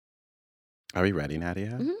Are we ready,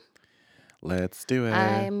 Nadia? Mhm. Let's do it.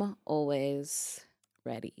 I'm always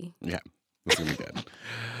ready. Yeah, this is going to be good.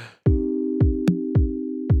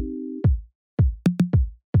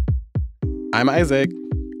 I'm Isaac.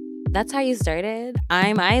 That's how you started?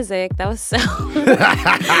 I'm Isaac. That was so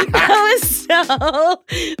that was so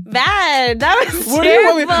bad. That was What do you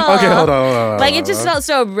want me? terrible. Okay, hold on. Like it just felt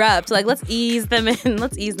so abrupt. Like let's ease them in.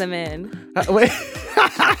 Let's ease them in. Wait.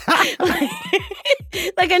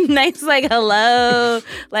 Like a nice like hello.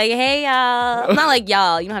 Like hey y'all. Not like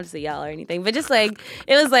y'all. You don't have to say y'all or anything. But just like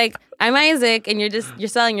it was like I'm Isaac and you're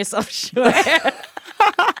selling yourself short.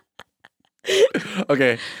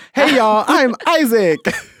 Okay. Hey, y'all. I'm Isaac.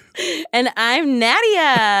 And I'm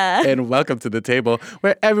Nadia. And welcome to the table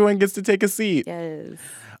where everyone gets to take a seat. Yes.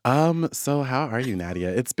 So how are you, Nadia?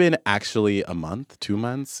 It's been actually a month, 2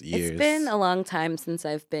 months, years. It's been a long time since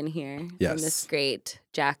I've been here in Yes. this great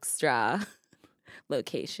Jack Straw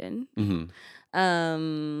location.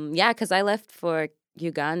 Mm-hmm. Yeah, because I left for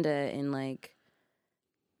Uganda in like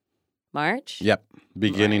March. Yep.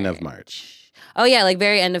 Beginning of March. Oh yeah, like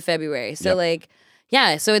very end of February. So Yep. like,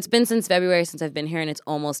 yeah, so it's been since February since I've been here, and it's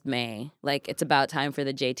almost May. Like it's about time for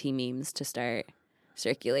the JT memes to start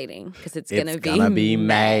circulating because it's gonna be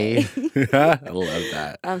May. I love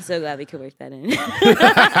that. I'm so glad we could work that in.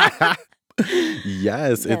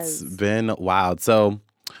 Yes, it's been wild. So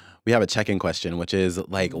we have a check-in question, which is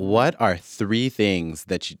like, what are 3 things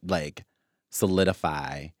that you like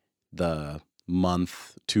solidify the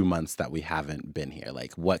month, 2 months that we haven't been here?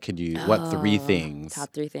 Like, what 3 things?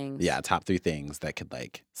 Top 3 things. Yeah, top 3 things that could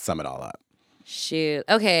like sum it all up. Shoot.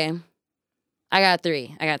 Okay. I got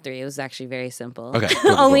 3. It was actually very simple. Okay,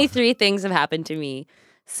 cool, Only cool. 3 things have happened to me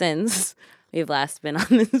since we've last been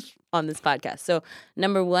on this podcast. So,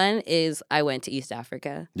 number 1 is I went to East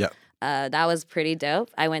Africa. Yep. That was pretty dope.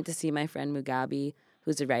 I went to see my friend Mugabe,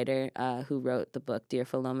 who's a writer who wrote the book Dear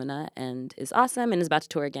Philomena and is awesome and is about to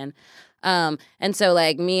tour again. And so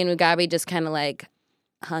like me and Mugabe just kind of like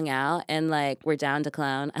hung out and like we're down to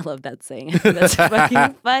clown. I love that saying. That's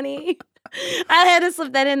fucking funny. I had to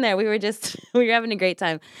slip that in there. We were having a great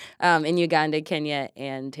time in Uganda, Kenya,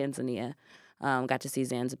 and Tanzania. Got to see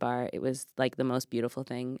Zanzibar. It was like the most beautiful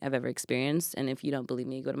thing I've ever experienced. And if you don't believe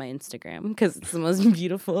me, go to my Instagram because it's the most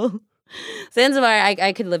beautiful. Zanzibar,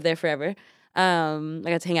 I could live there forever. I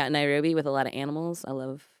got to hang out in Nairobi with a lot of animals. I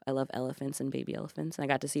love elephants and baby elephants, and I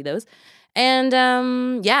got to see those. And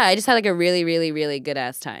yeah, I just had like a really, really, really good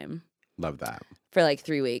ass time Love that. for like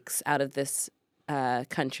 3 weeks out of this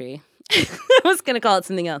country. I was gonna call it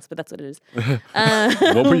something else, but that's what it is.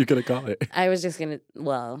 What were you gonna call it? I was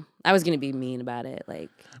gonna be mean about it, like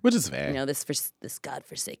Which is fair. you know this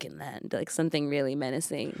godforsaken land, like something really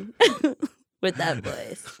menacing with that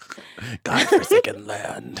voice. Godforsaken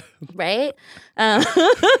land. Right?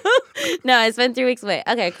 No, I spent 3 weeks away.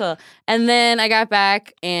 Okay, cool. And then I got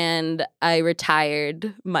back and I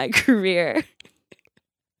retired my career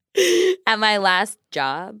at my last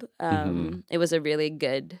job. It was a really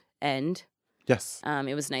good end. Yes.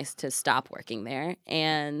 It was nice to stop working there.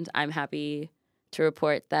 And I'm happy to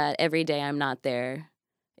report that every day I'm not there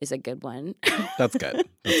is a good one. That's good.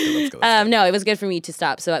 That's good. No, it was good for me to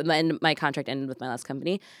stop. So my contract ended with my last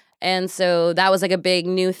company. And so that was like a big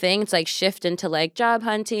new thing. It's like shift into like job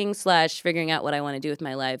hunting / figuring out what I want to do with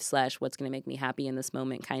my life / what's going to make me happy in this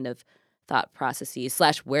moment kind of thought processes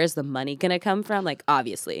 / where's the money going to come from? Like,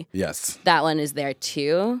 obviously. Yes. That one is there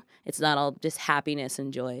too. It's not all just happiness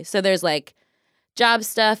and joy. So there's like job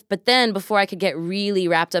stuff. But then before I could get really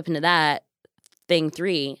wrapped up into that, thing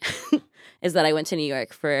 3 is that I went to New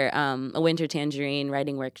York for a winter tangerine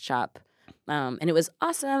writing workshop. And it was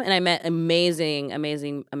awesome. And I met amazing,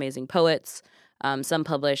 amazing, amazing poets. Some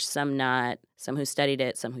published, some not, some who studied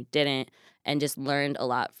it, some who didn't, and just learned a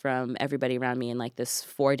lot from everybody around me in like this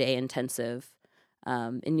 4-day intensive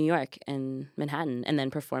in New York and Manhattan, and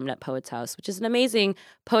then performed at Poets House, which is an amazing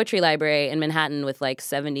poetry library in Manhattan with like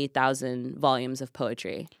 70,000 volumes of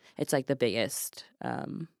poetry. It's like the biggest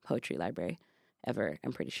poetry library ever,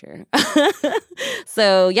 I'm pretty sure.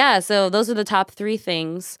 So yeah, so those are the top 3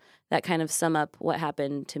 things that kind of sum up what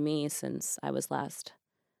happened to me since I was last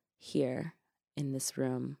here in this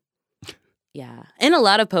room. Yeah. And a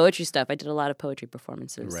lot of poetry stuff. I did a lot of poetry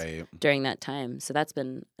performances during that time. So that's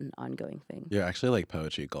been an ongoing thing. You're actually like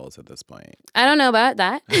poetry goals at this point. I don't know about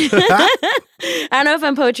that. I don't know if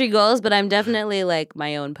I'm poetry goals, but I'm definitely like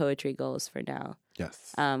my own poetry goals for now.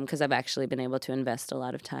 Yes. Because I've actually been able to invest a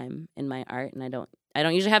lot of time in my art, and I don't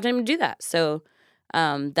usually have time to do that. So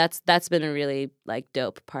that's been a really like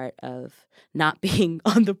dope part of not being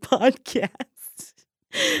on the podcast.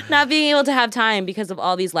 Not being able to have time because of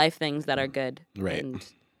all these life things that are good. Right. And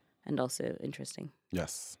and also interesting.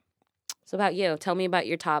 Yes. So about you, tell me about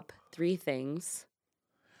your top 3 things.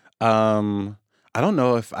 I don't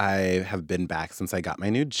know if I have been back since I got my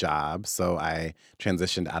new job. So I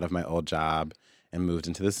transitioned out of my old job and moved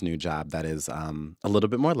into this new job that is a little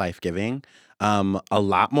bit more life-giving, a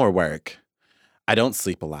lot more work. I don't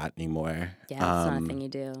sleep a lot anymore. Yeah, it's not a thing you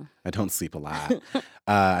do. I don't sleep a lot.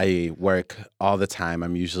 I work all the time.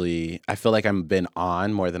 I feel like I've been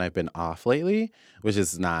on more than I've been off lately, which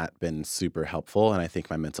has not been super helpful. And I think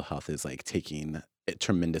my mental health is like taking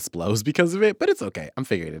tremendous blows because of it, but it's okay. I'm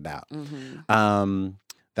figuring it out.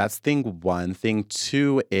 That's thing one. Thing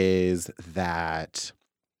two is that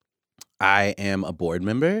I am a board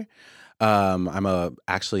member.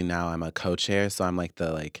 Actually now I'm a co-chair, so I'm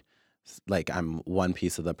I'm one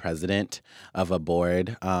piece of the president of a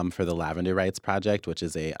board for the Lavender Rights Project, which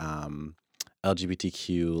is a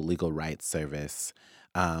LGBTQ legal rights service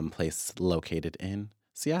place located in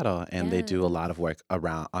Seattle, and they do a lot of work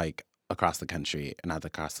around across the country, not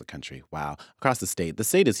across the country. Wow, across the state. The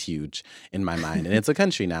state is huge in my mind, and it's a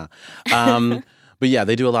country now. But yeah,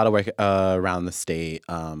 they do a lot of work around the state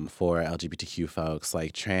for LGBTQ folks,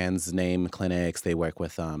 like trans name clinics. They work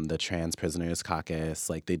with the Trans Prisoners Caucus.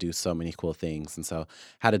 Like they do so many cool things. And so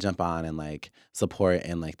had to jump on and like support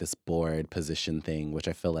in like this board position thing, which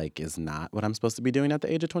I feel like is not what I'm supposed to be doing at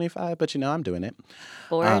the age of 25. But I'm doing it.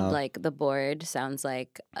 Board, like the board sounds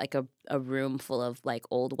like a room full of like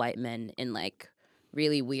old white men in like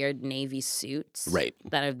really weird navy suits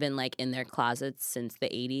that have been like in their closets since the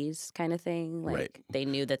 80s kind of thing. Like they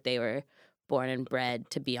knew that they were born and bred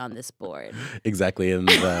to be on this board. Exactly. And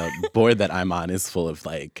the board that I'm on is full of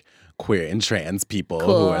like queer and trans people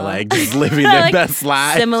who are like just living their like, best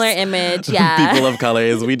lives. Similar image, yeah. People of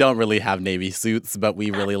colors. We don't really have navy suits, but we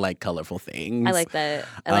really like colorful things. I like that.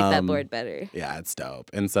 I like that board better. Yeah, it's dope.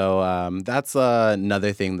 And so that's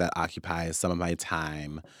another thing that occupies some of my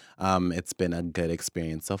time. It's been a good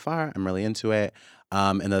experience so far. I'm really into it.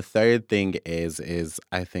 And the third thing is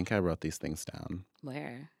I think I wrote these things down.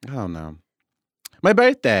 Where? I don't know. My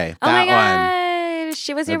birthday. Oh my God.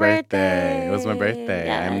 She was your birthday. It was my birthday.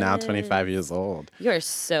 Yes. I'm now 25 years old. You're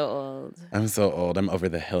so old. I'm so old. I'm over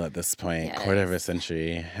the hill at this point. Yes. Quarter of a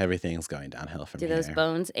century. Everything's going downhill from here. Do those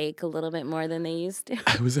bones ache a little bit more than they used to?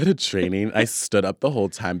 I was at a training. I stood up the whole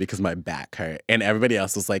time because my back hurt. And everybody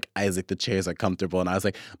else was like, Isaac, the chairs are comfortable. And I was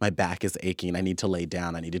like, my back is aching. I need to lay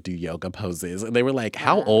down. I need to do yoga poses. And they were like,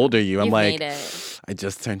 how old are you? I'm like, I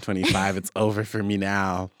just turned 25. It's over for me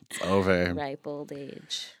now. It's over. Ripe old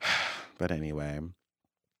age. But anyway.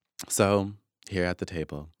 So, here at the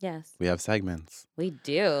table, yes, we have segments. We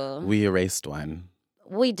do. We erased one.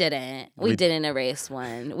 We didn't. We didn't erase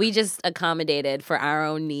one. We just accommodated for our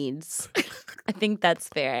own needs. I think that's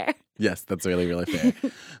fair. Yes, that's really, really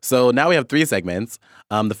fair. So now we have 3 segments.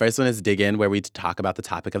 The first one is Dig In, where we talk about the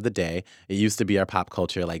topic of the day. It used to be our pop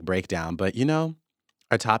culture breakdown, but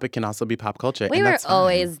our topic can also be pop culture. We were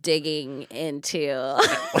always digging into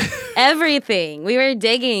everything. We were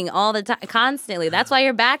digging all the time, constantly. That's why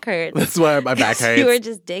your back hurts. That's why my back hurts. You were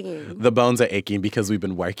just digging. The bones are aching because we've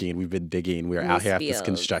been working. We've been digging. We were out here at this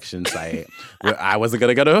construction site. I wasn't going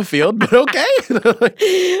to go to a field, but okay.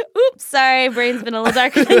 Oops, sorry. Brain's been a little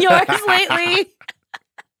darker than yours lately.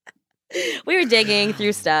 We were digging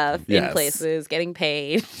through stuff in places, getting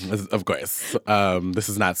paid. Of course. This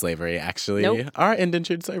is not slavery, actually. Nope. Our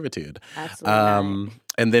indentured servitude. Absolutely not.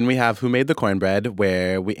 And then we have Who Made the Cornbread,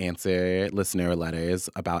 where we answer listener letters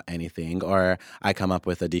about anything, or I come up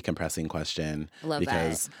with a decompressing question. Love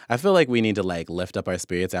because that. I feel like we need to lift up our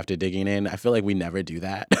spirits after digging in. I feel like we never do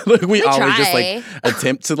that. we always try. just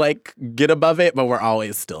attempt to get above it, but we're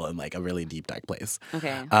always still in a really deep, dark place.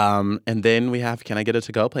 Okay. And then we have Can I Get a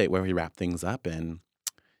To-Go Plate, where we wrap things up and,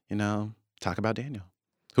 talk about Daniel,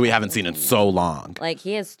 who we haven't seen in so long.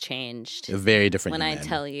 He has changed. A very different When human. I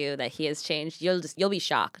tell you that he has changed, you'll be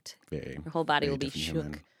shocked. Your whole body will be shook.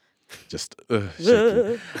 Human. Just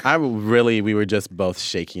shaking. We were just both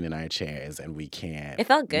shaking in our chairs, and we can't. It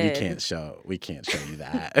felt good. We can't show you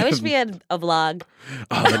that. I wish we had a vlog.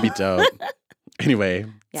 Oh, that'd be dope. Anyway,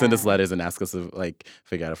 send us letters and ask us to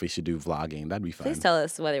figure out if we should do vlogging. That'd be fun. Please tell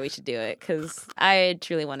us whether we should do it, because I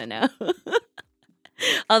truly want to know.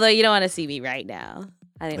 Although you don't want to see me right now.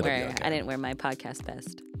 I didn't wear my podcast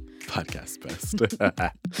best. Podcast best.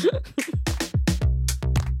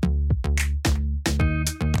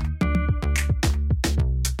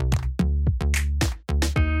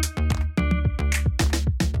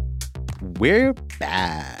 We're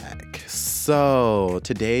back. So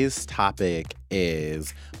today's topic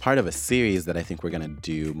is part of a series that I think we're going to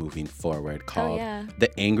do moving forward called The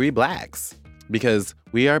Angry Blacks. Because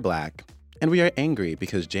we are Black And we are angry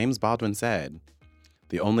because James Baldwin said,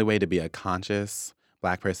 the only way to be a conscious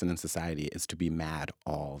Black person in society is to be mad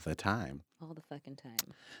all the time. All the fucking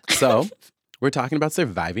time. So we're talking about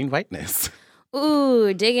surviving whiteness.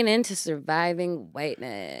 Ooh, digging into surviving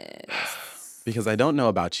whiteness. Because I don't know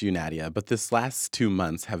about you, Nadia, but this last 2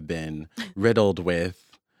 months have been riddled with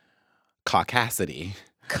caucasity.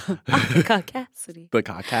 Caucasity. The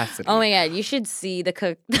caucasity. Oh my God, you should see the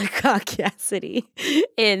caucasity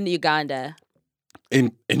in Uganda.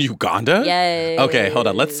 In Uganda? Yes. Okay, hold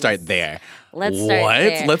on. Let's start there. Let's start what?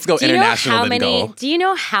 there. Let's go international then go. Do you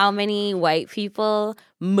know how many white people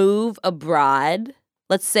move abroad?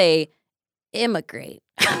 Let's say immigrate.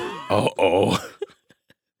 Oh.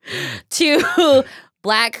 To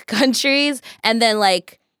Black countries and then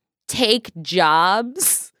like take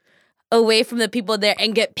jobs away from the people there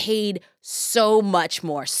and get paid so much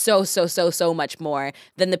more, so much more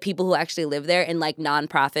than the people who actually live there in like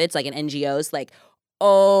nonprofits, like in NGOs. Like,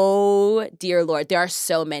 oh dear Lord, there are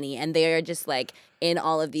so many, and they are just like in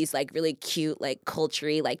all of these like really cute, like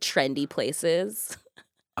culture-y, like trendy places.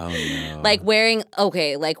 Oh no. Like wearing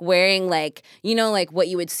like, you know, like what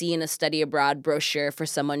you would see in a study abroad brochure for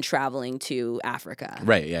someone traveling to Africa.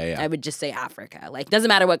 Right, yeah. I would just say Africa. Like, doesn't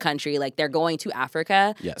matter what country, like they're going to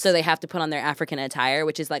Africa. Yes. So they have to put on their African attire,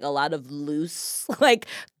 which is like a lot of loose, like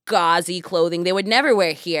gauzy clothing they would never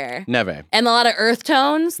wear here. Never. And a lot of earth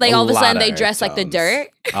tones. Like all of a sudden they dress like the dirt.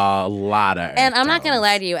 A lot of And I'm not going to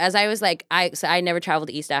lie to you. As I was like, I never traveled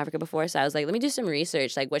to East Africa before. So I was like, let me do some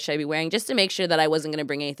research. Like, what should I be wearing? Just to make sure that I wasn't going to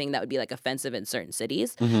bring anything that would be like offensive in certain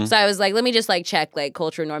cities. Mm-hmm. So I was like, let me just like check like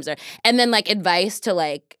cultural norms there. And then like advice to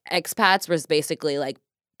like expats was basically like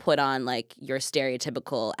put on like your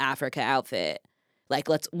stereotypical Africa outfit. Like,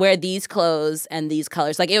 let's wear these clothes and these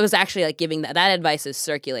colors. Like, it was actually like giving that advice is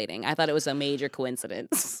circulating. I thought it was a major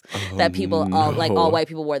coincidence that people all white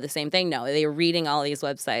people wore the same thing. No, they were reading all these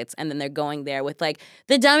websites and then they're going there with like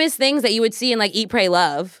the dumbest things that you would see in like Eat, Pray,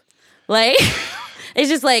 Love. Like, it's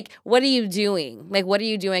just like, what are you doing? Like, what are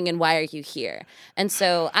you doing and why are you here? And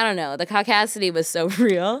so, I don't know. The caucasity was so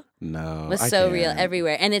real. No, was so real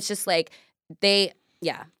everywhere. And it's just like, they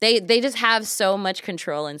just have so much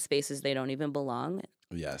control in spaces they don't even belong.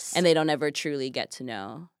 Yes. And they don't ever truly get to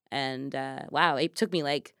know. And wow, it took me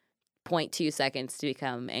like 0.2 seconds to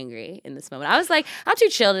become angry in this moment. I was like, I'm too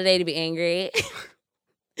chill today to be angry.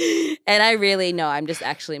 And I really know I'm just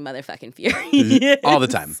actually motherfucking furious. All the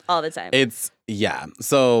time. All the time. Yeah.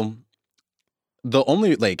 So the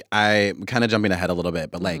only, like, I'm kind of jumping ahead a little bit,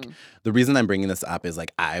 but like the reason I'm bringing this up is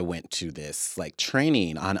like I went to this like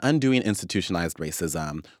training on undoing institutionalized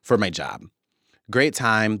racism for my job. Great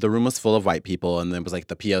time. The room was full of white people, and there was like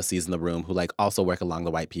the POCs in the room who like also work along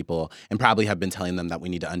the white people and probably have been telling them that we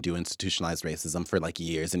need to undo institutionalized racism for like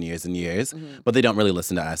years and years and years. But they don't really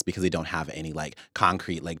listen to us because they don't have any like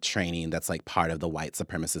concrete like training that's like part of the white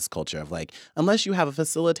supremacist culture of like, unless you have a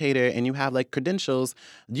facilitator and you have like credentials,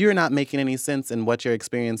 you're not making any sense, and what you're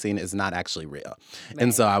experiencing is not actually real. Right.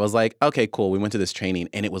 And so I was like, okay, cool. We went to this training,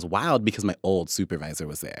 and it was wild because my old supervisor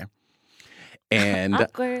was there. And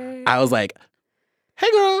I was like, hey,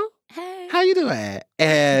 girl. Hey. How you doing?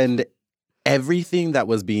 And everything that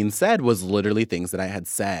was being said was literally things that I had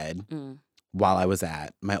said while I was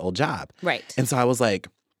at my old job. Right. And so I was like,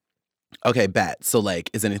 okay, bet. So like,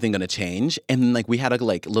 is anything going to change? And like, we had a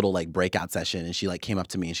like little like breakout session, and she like came up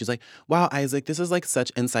to me and she's like, wow, Isaac, this is like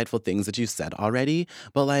such insightful things that you said already.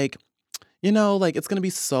 But like, you know, like it's going to be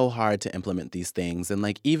so hard to implement these things. And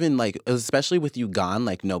like, even like, especially with you gone,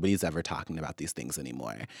 like nobody's ever talking about these things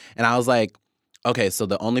anymore. And I was like, okay, so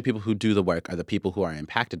the only people who do the work are the people who are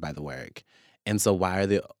impacted by the work. And so why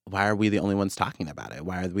are we the only ones talking about it?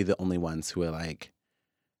 Why are we the only ones who are like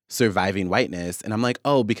surviving whiteness? And I'm like,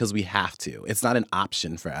 oh, because we have to. It's not an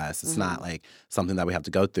option for us. It's not like something that we have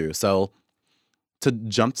to go through. So to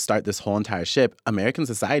jumpstart this whole entire ship, American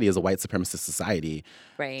society is a white supremacist society.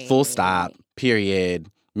 Right. Full stop, period.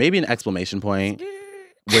 Maybe an exclamation point.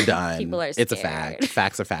 We're done. People are scared. It's a fact.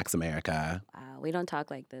 Facts are facts, America. Wow, we don't talk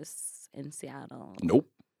like this in Seattle. Nope.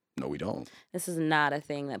 No, we don't. This is not a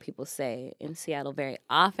thing that people say in Seattle very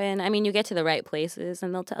often. I mean, you get to the right places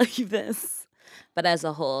and they'll tell you this. But as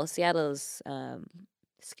a whole, Seattle's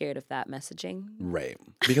scared of that messaging. Right.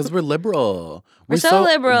 Because we're liberal. We're so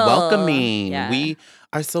liberal. Welcoming. Yeah. We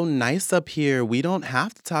are so nice up here. We don't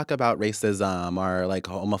have to talk about racism or like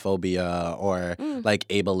homophobia or like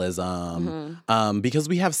ableism because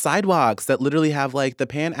we have sidewalks that literally have like the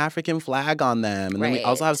Pan-African flag on them. And then we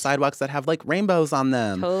also have sidewalks that have like rainbows on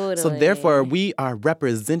them. Totally. So therefore, we are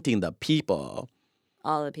representing the people.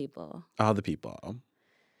 All the people. All the people.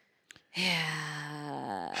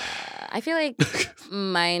 Yeah. I feel like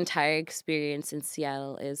my entire experience in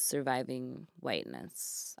Seattle is surviving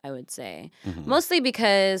whiteness, I would say. Mhm. Mostly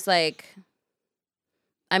because, like,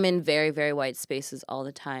 I'm in very, very white spaces all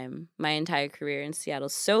the time. My entire career in Seattle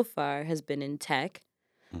so far has been in tech.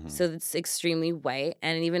 Mhm. So it's extremely white.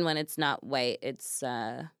 And even when it's not white, it's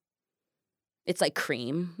like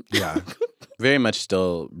cream. Yeah. Very much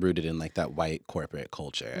still rooted in like that white corporate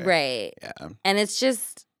culture. Right. Yeah. And it's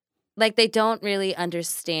just like they don't really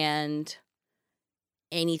understand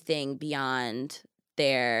anything beyond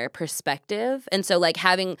their perspective. And so like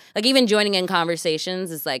having like even joining in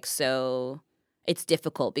conversations is like so it's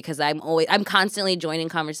difficult because I'm constantly joining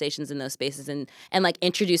conversations in those spaces and like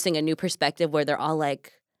introducing a new perspective where they're all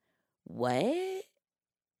like, what?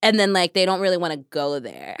 And then like they don't really want to go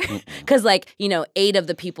there. Cause like, 8 of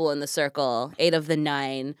the people in the circle, 8 of the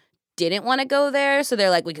 9 didn't want to go there. So they're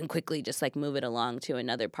like, we can quickly just like move it along to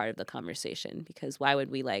another part of the conversation because why would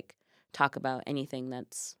we like talk about anything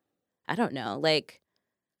that's, I don't know, like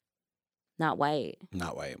not white.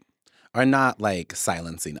 Not white. Or not like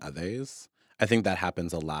silencing others. I think that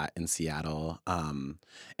happens a lot in Seattle.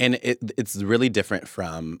 And it's really different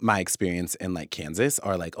from my experience in like Kansas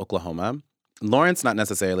or like Oklahoma. Lawrence, not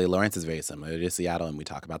necessarily. Lawrence is very similar to Seattle, and we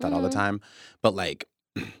talk about that all the time. But like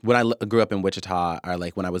when I grew up in Wichita or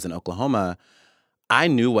like when I was in Oklahoma, I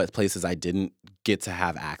knew what places I didn't get to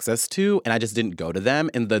have access to, and I just didn't go to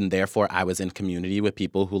them. And then therefore I was in community with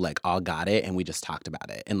people who like all got it, and we just talked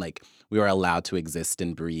about it. And like we were allowed to exist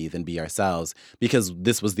and breathe and be ourselves because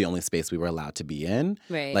this was the only space we were allowed to be in.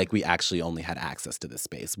 Right. Like we actually only had access to this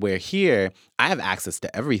space. Where here, I have access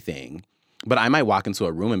to everything, but I might walk into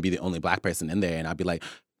a room and be the only Black person in there, and I'd be like,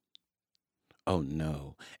 oh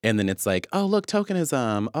no. And then it's like, oh, look,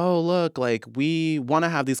 tokenism. Oh, look, like we want to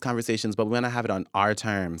have these conversations, but we want to have it on our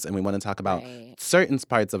terms. And we want to talk about certain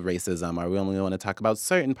parts of racism, or we only want to talk about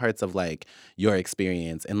certain parts of like your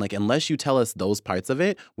experience. And like, unless you tell us those parts of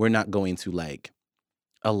it, we're not going to like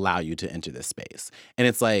allow you to enter this space. And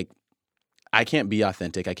it's like, I can't be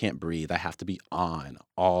authentic. I can't breathe. I have to be on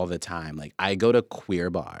all the time. Like I go to Queer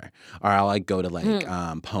Bar or I'll like go to like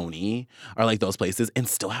Pony or like those places and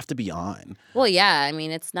still have to be on. Well, yeah. I mean,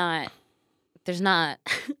 there's not,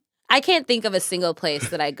 I can't think of a single place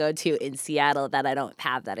that I go to in Seattle that I don't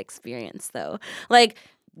have that experience though. Like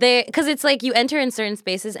because it's like you enter in certain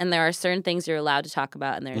spaces and there are certain things you're allowed to talk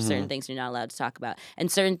about and there are certain things you're not allowed to talk about. And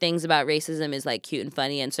certain things about racism is like cute and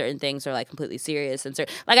funny and certain things are like completely serious. And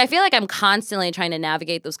like I feel like I'm constantly trying to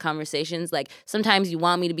navigate those conversations. Like sometimes you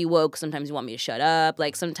want me to be woke, sometimes you want me to shut up.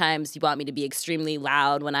 Like sometimes you want me to be extremely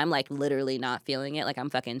loud when I'm like literally not feeling it. Like I'm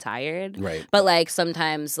fucking tired. Right. But like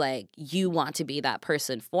sometimes like you want to be that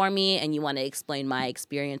person for me and you want to explain my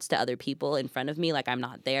experience to other people in front of me. Like I'm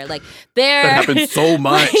not there. Like that happens so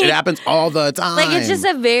much. It happens all the time. Like it's just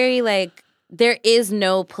a very like there is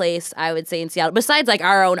no place I would say in Seattle besides like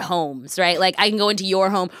our own homes, right? Like I can go into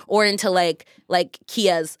your home or into like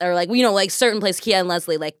Kia's or like like certain place Kia and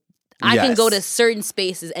Leslie. Like I can go to certain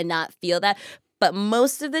spaces and not feel that. But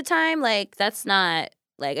most of the time, like that's not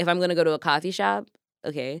like if I'm gonna go to a coffee shop.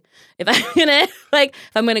 Okay, if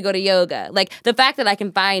I'm gonna go to yoga, like the fact that I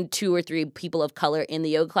can find 2 or 3 people of color in the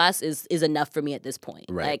yoga class is enough for me at this point.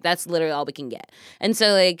 Right. Like that's literally all we can get. And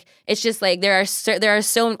so like it's just like there are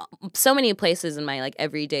so many places in my like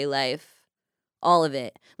everyday life, all of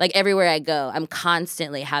it, like everywhere I go, I'm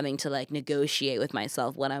constantly having to like negotiate with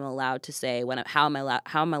myself what I'm allowed to say, how I'm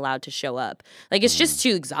allowed to show up. Like it's just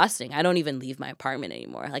too exhausting. I don't even leave my apartment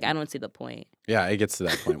anymore. Like I don't see the point. Yeah, it gets to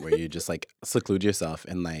that point where you just like seclude yourself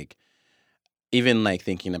and like even like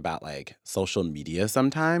thinking about like social media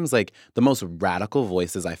sometimes, like the most radical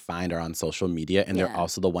voices I find are on social media and they're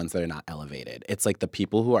also the ones that are not elevated. It's like the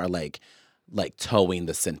people who are like towing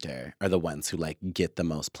the center are the ones who like get the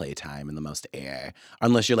most playtime and the most air,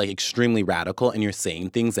 unless you're like extremely radical and you're saying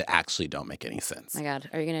things that actually don't make any sense. My God,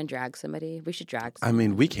 are you gonna drag somebody? We should drag somebody. I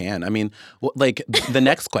mean, we can. I mean, like the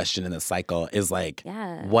next question in the cycle is like,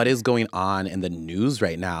 what is going on in the news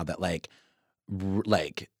right now that like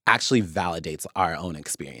actually validates our own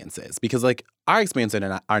experiences? Because like our experiences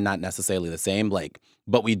are not necessarily the same, like,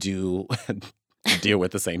 but we do deal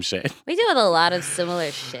with the same shit. We deal with a lot of similar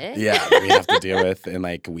shit. Yeah, we have to deal with and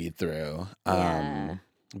like weed through. But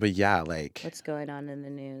yeah, like what's going on in the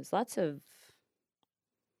news? Lots of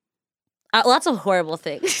horrible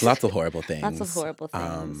things. Lots of horrible things. Lots of horrible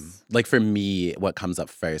things. Like for me, what comes up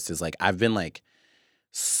first is like I've been like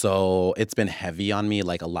it's been heavy on me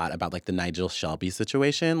like a lot about like the Nigel Shelby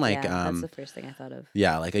situation. Like that's the first thing I thought of.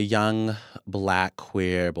 Yeah, like a young Black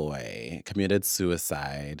queer boy committed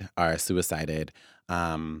suicided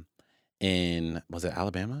in, was it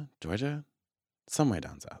Alabama, Georgia? Somewhere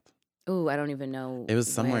down south. Ooh, I don't even know. It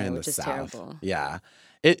was somewhere where, in the which is South. terrible. Yeah.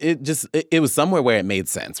 It was somewhere where it made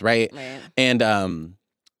sense, right? Right. And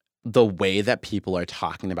the way that people are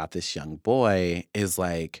talking about this young boy is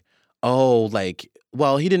like, oh, like,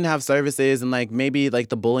 well, he didn't have services and like maybe like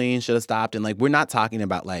the bullying should have stopped. And like, we're not talking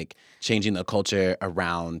about like changing the culture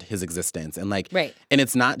around his existence. And like, Right. and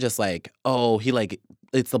it's not just like, oh, he like,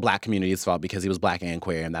 it's the Black community's fault because he was Black and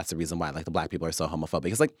queer. And that's the reason why like the Black people are so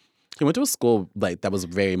homophobic. It's like, he went to a school like that was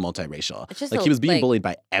very multiracial. It's just like a- he was being like- bullied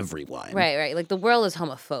by everyone. Right. Like the world is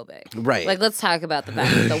homophobic. Right. Like let's talk about the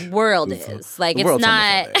fact that the world is. Like The it's world's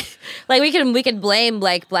not homophobic. like we can blame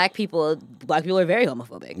like black people. Black people are very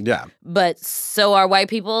homophobic. Yeah. But so are white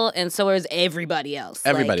people and so is everybody else.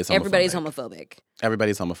 Everybody's like, everybody's homophobic. homophobic.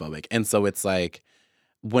 Everybody's homophobic. And so it's like,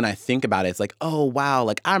 when I think about it, it's like, oh, wow.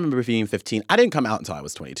 Like, I remember being 15. I didn't come out until I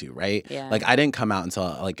was 22, right? Yeah. Like, I didn't come out until,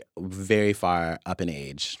 like, very far up in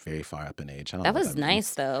age. Very far up in age. I don't That know what was means.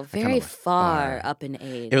 nice though. kinda Very like far far. up in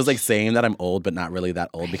age. It was like saying that I'm old, but not really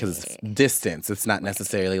that old because it's distance. It's not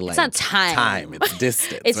necessarily like... It's not time. Time. It's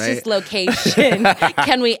distance, It's right? just location.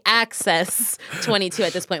 Can we access 22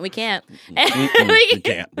 at this point? We can't. We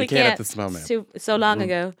can't. We can't at this moment. It's so long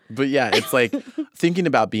ago. But yeah, it's like thinking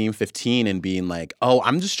about being 15 and being like, oh,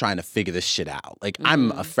 I'm just trying to figure this shit out. Like,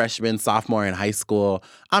 I'm a freshman, sophomore in high school.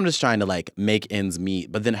 I'm just trying to like make ends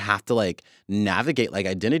meet, but then have to like navigate like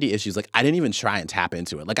identity issues. Like, I didn't even try and tap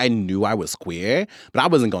into it. Like, I knew I was queer, but I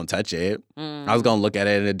wasn't going to touch it. I was going to look at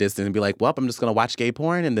it in a distance and be like, well, I'm just going to watch gay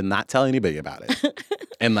porn and then not tell anybody about it.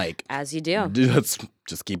 And like, As you do. let's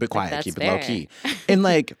just keep it quiet, that's keep it low fair. key. And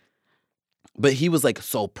like, but he was like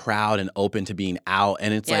so proud and open to being out.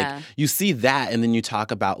 And it's Yeah. like, you see that and then you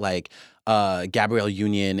talk about like Gabrielle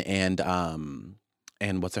Union and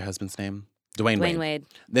what's her husband's name? Dwayne Dwayne Wade. Wade.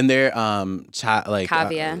 Then their child, like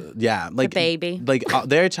Kavya. yeah, like baby. like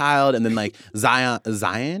their child, and then like Zion,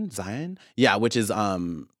 yeah, which is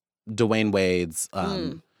Dwayne Wade's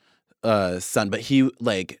son, but he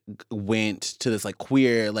like went to this like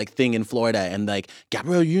queer like thing in Florida, and like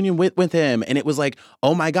Gabrielle Union went with him, and it was like,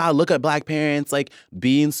 oh my God, look at Black parents like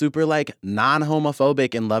being super like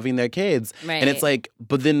non-homophobic and loving their kids, and it's Right. like,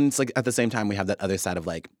 but then it's like at the same time we have that other side of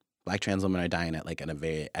like Black trans women are dying at like a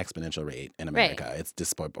very exponential rate in America. It's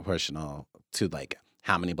disproportional to like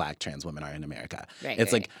how many Black trans women are in America. Right,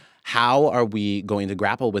 It's right. like, how are we going to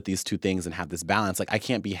grapple with these two things and have this balance? Like, I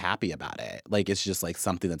can't be happy about it. Like, it's just like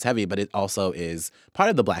something that's heavy, but it also is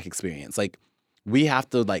part of the Black experience. Like, we have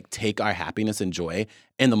to like take our happiness and joy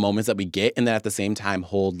in the moments that we get, and then at the same time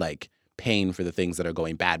hold like pain for the things that are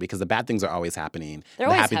going bad, because the bad things are always happening. They're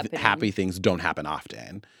the always happy happening. things don't happen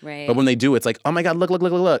often. Right. But when they do, it's like, oh my God, look. We gotta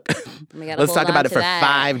Let's hold talk on about it to for that.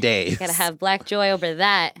 5 days. Gotta have black joy over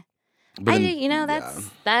that. But then- You know,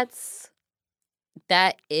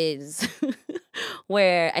 that is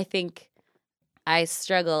where I think I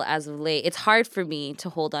struggle as of late. It's hard for me to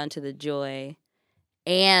hold on to the joy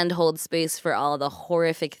and hold space for all the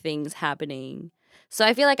horrific things happening. So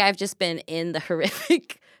I feel like I've just been in the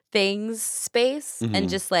horrific things space Mhm. and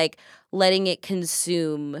just like letting it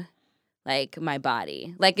consume like my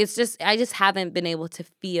body. Like I just haven't been able to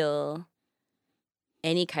feel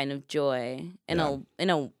any kind of joy in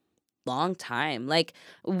a long time. Like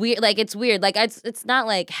it's weird. Like it's not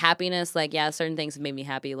like happiness. Like yeah, certain things have made me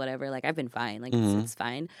happy. Whatever. Like I've been fine. Like it's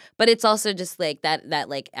fine. But it's also just like that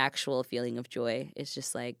like actual feeling of joy is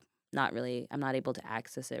just like not really. I'm not able to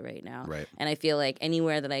access it right now. Right. And I feel like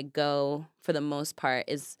anywhere that I go, for the most part,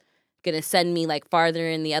 is gonna send me like farther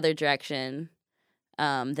in the other direction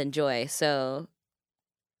than joy. So,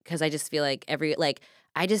 because I just feel like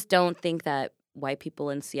I just don't think that white people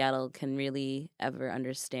in Seattle can really ever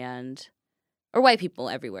understand, or white people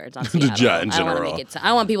everywhere. It's not Seattle. Yeah, in I don't want to general. make it. I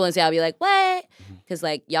don't want people in Seattle to be like, what? Because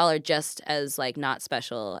like y'all are just as like not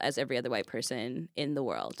special as every other white person in the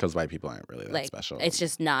world. Because white people aren't really that Like special. it's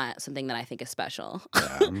just not something that I think is special.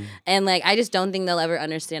 Yeah. And like I just don't think they'll ever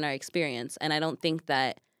understand our experience. And I don't think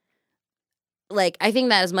that like I think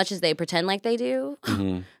that as much as they pretend like they do,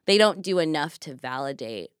 Mhm. they don't do enough to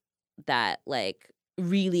validate that like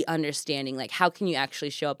really understanding like how can you actually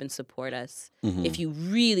show up and support us Mhm. if you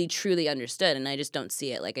really truly understood. And I just don't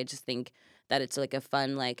see it. Like I just think that it's like a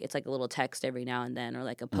fun like it's like a little text every now and then or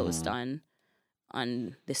like a post on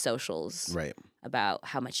the socials Right. about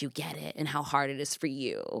how much you get it and how hard it is for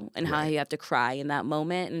you and how Right. you have to cry in that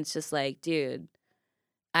moment. And it's just like, dude,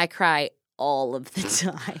 I cry all of the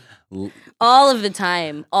time. All of the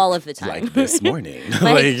time. Like this morning.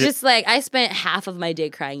 like just like I spent half of my day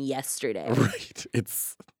crying yesterday. Right.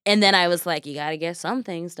 It's And then I was like, you gotta get some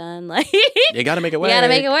things done. Like you gotta make it you work. gotta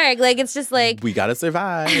make it work. Like it's just like We gotta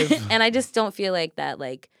survive. and I just don't feel like that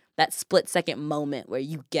like that split second moment where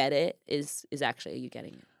you get it is actually you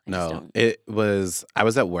getting it. No, I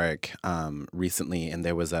was at work recently, and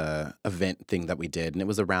there was a event thing that we did, and it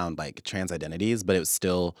was around like trans identities, but it was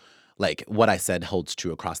still like what I said holds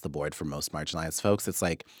true across the board for most marginalized folks. It's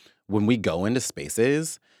like when we go into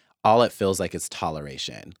spaces, all it feels like is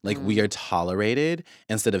toleration. Like we are tolerated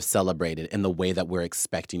instead of celebrated in the way that we're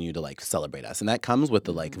expecting you to like celebrate us. And that comes with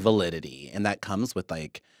the like validity, and that comes with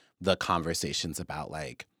like the conversations about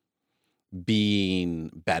like being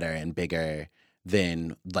better and bigger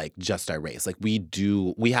than like just our race. Like we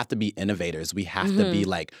have to be innovators. We have to be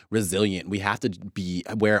like resilient. We have to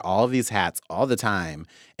wear all of these hats all the time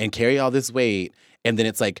and carry all this weight. And then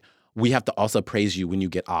it's like, we have to also praise you when you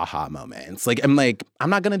get aha moments. Like, I'm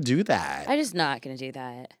not going to do that. I'm just not going to do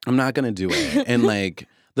that. I'm not going to do it. And like,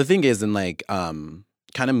 the thing is, and like, kind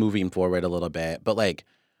of moving forward a little bit, but like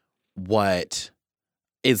what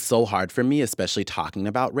is so hard for me, especially talking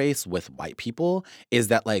about race with white people, is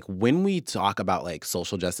that like when we talk about like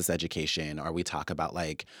social justice education, or we talk about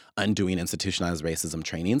like undoing institutionalized racism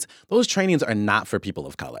trainings, those trainings are not for people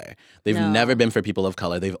of color. They've never been for people of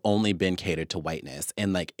color. They've only been catered to whiteness.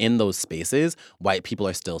 And like in those spaces, white people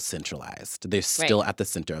are still centralized. They're still at the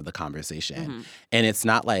center of the conversation. And it's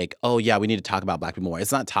not like, oh yeah, we need to talk about Black people more.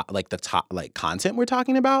 It's not like content we're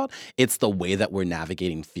talking about. It's the way that we're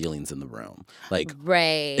navigating feelings in the room. Like,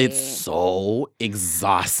 it's so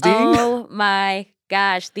exhausting. Oh my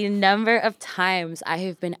gosh, the number of times I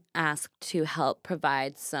have been asked to help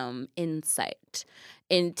provide some insight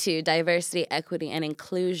into diversity, equity, and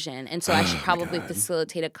inclusion. And so I should probably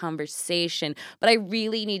facilitate a conversation. But I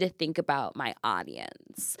really need to think about my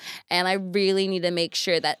audience. And I really need to make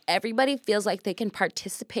sure that everybody feels like they can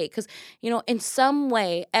participate. Because, you know, in some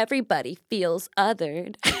way, everybody feels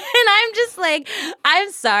othered. And I'm just like,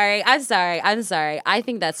 I'm sorry. I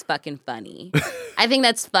think that's fucking funny. I think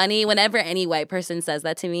that's funny. Whenever any white person says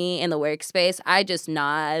that to me in the workspace, I just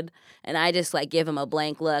nod and I just like give them a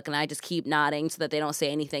blank look and I just keep nodding so that they don't say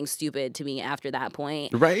anything stupid to me after that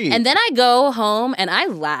point. Right. And then I go home and I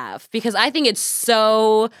laugh because I think it's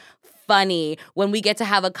so funny when we get to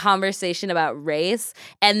have a conversation about race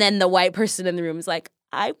and then the white person in the room is like,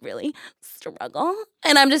 I really struggle.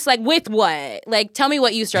 And I'm just like, with what? Like, tell me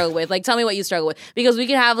what you struggle with. Like, tell me what you struggle with. Because we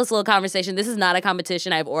can have this little conversation. This is not a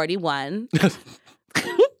competition. I've already won.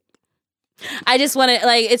 I just want to,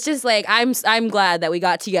 like, it's just like, I'm glad that we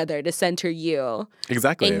got together to center you.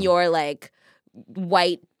 Exactly. In your, like,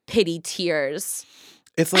 white pity tears.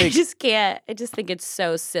 It's like, I just can't. I just think it's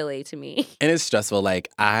so silly to me. And it's stressful. Like,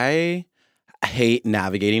 I hate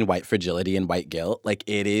navigating white fragility and white guilt. Like,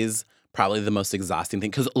 it is probably the most exhausting thing.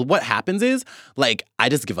 Because what happens is, like, I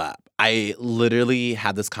just give up. I literally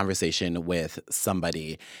had this conversation with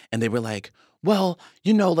somebody, and they were like, well,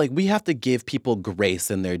 you know, like, we have to give people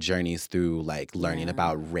grace in their journeys through, like, learning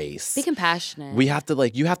about race. Be compassionate. We have to,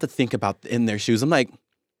 like, you have to think about in their shoes. I'm like,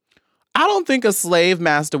 I don't think a slave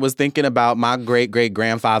master was thinking about my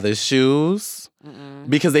great-great-grandfather's shoes.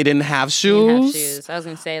 Because they didn't have shoes. They didn't have shoes. I was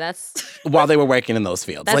going to say that's... while they were working in those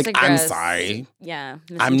fields. That's like, I'm sorry. Yeah,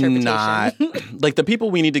 I'm not... like, the people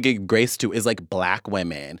we need to give grace to is, like, Black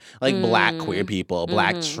women. Like, Black queer people.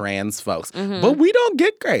 Black trans folks. But we don't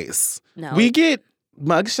get grace. No. We get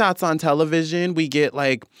mugshots on television. We get,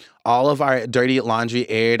 like, all of our dirty laundry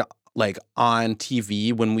aired, like, on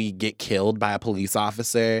TV when we get killed by a police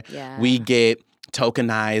officer. Yeah. We get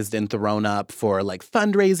tokenized and thrown up for like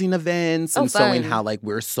fundraising events and showing how like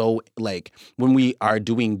we're so like when we are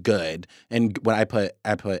doing good. And when I put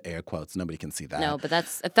air quotes, nobody can see that. No, but I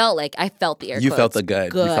felt the air quotes. You felt the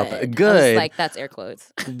good. You felt the good. I was like, that's air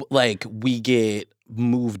quotes. Like, we get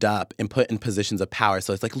moved up and put in positions of power.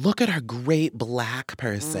 So it's like, look at our great Black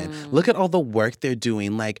person. Look at all the work they're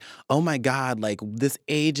doing. Like, oh my God, like, this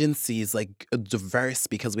agency is like diverse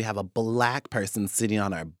because we have a Black person sitting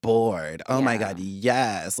on our board. Oh my God,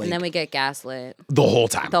 yes. Like, and then we get gaslit. The whole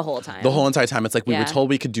time. The whole time. The whole entire time. It's like we were told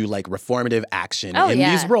we could do like reformative action in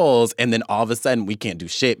yeah. these roles, and then all of a sudden we can't do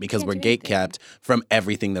shit because we're gatekept from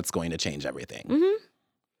everything that's going to change everything.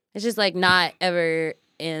 It's just like not ever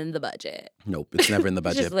in the budget. Nope, it's never in the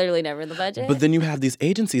budget. It's just literally never in the budget. But then you have these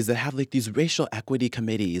agencies that have like these racial equity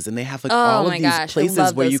committees, and they have like Oh all of my these gosh, I places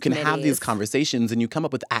love where those you can have committees. these conversations, and you come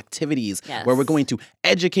up with activities Yes. where we're going to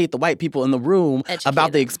educate the white people in the room Educate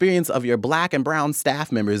about the them. experience of your Black and brown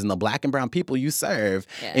staff members and the Black and brown people you serve.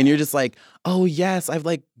 Yeah. And you're just like, oh yes, I've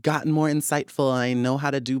like gotten more insightful. I know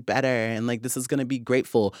how to do better, and like this is gonna be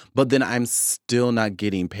grateful. But then I'm still not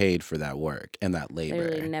getting paid for that work and that labor.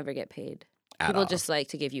 Literally never get paid. at People all. just like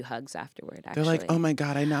to give you hugs afterward, actually. They're like, oh my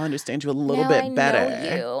God, I now understand you a little now bit I better.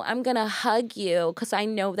 know you. I'm going to hug you because I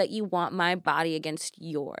know that you want my body against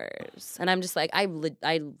yours. And I'm just like, I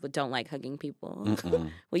don't like hugging people.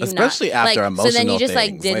 Will you Especially not? after like, emotional so then you just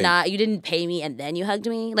things. you didn't pay me and then you hugged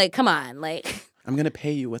me? Like, come on. Like, I'm going to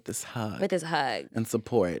pay you with this hug. with this hug. And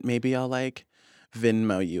support. Maybe I'll like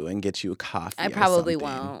Venmo you and get you a coffee. I probably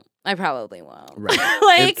won't. Right.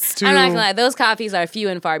 Like, It's I'm not too- gonna lie. Those coffees are few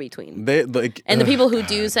and far between. They like, And the ugh, people who God.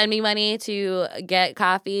 do send me money to get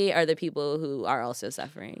coffee are the people who are also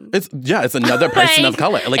suffering. It's another person of Like,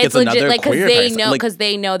 color. Like it's legit, another like, queer they person. know Like, because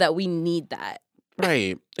they know that we need that.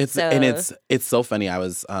 right. It's So- and it's so funny. I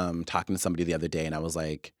was talking to somebody the other day and I was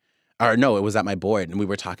like, or no, it was at my board and we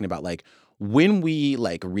were talking about like when we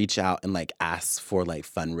like reach out and like ask for like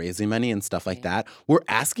fundraising money and stuff like that, we're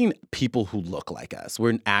asking people who look like us.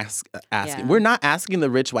 We're asking. Yeah. We're not asking the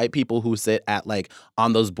rich white people who sit at like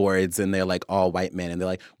on those boards and they're like all white men and they're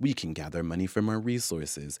like, we can gather money from our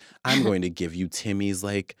resources. I'm going to give you Timmy's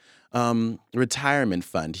like retirement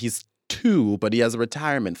fund. He's 2, but he has a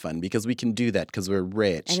retirement fund because we can do that because we're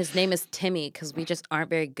rich. And his name is Timmy because we just aren't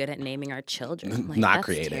very good at naming our children. Like, Not that's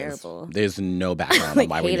creative. terrible. There's no background Like, on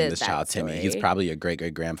why we named hated this that child Timmy. He's story. probably your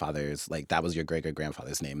great-great-grandfather's, like that was your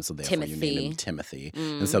great-great-grandfather's name, so therefore you named him Timothy.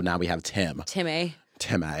 And so now we have Tim. Timmy.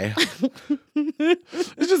 Timmy.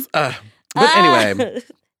 It's just, but anyway.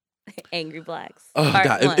 Angry Blacks. Oh, Part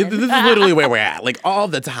God. one. This is literally where we're at. Like all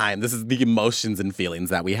the time. This is the emotions and feelings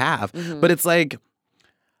that we have. But it's like,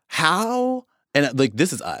 how... And like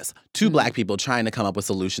this is us, 2 Black people trying to come up with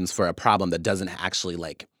solutions for a problem that doesn't actually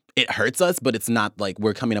like it hurts us, but it's not like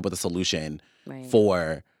we're coming up with a solution Right.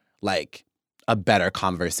 for like a better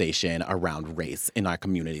conversation around race in our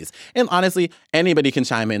communities. And honestly, anybody can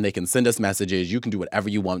chime in, they can send us messages, you can do whatever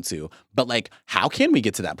you want to. But like, how can we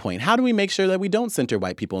get to that point? How do we make sure that we don't center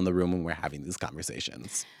white people in the room when we're having these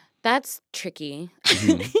conversations? That's tricky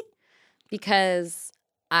because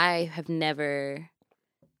I have never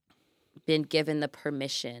been given the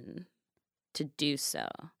permission to do so.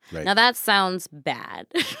 Right. Now that sounds bad.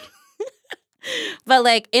 But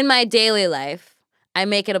like in my daily life, I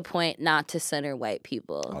make it a point not to center white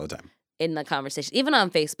people All the time. in the conversation, even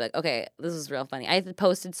on Facebook. Okay, this is real funny. I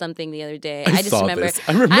posted something the other day. I I just saw remember. this.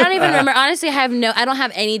 I I don't even remember. remember. Honestly, I don't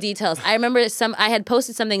have any details. I remember I had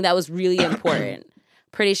posted something that was really important.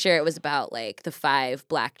 Pretty sure it was about like the 5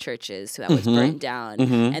 Black churches that was burned down,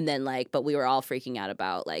 and then like, but we were all freaking out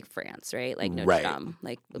about like France, right? Like Notre Right. Dame.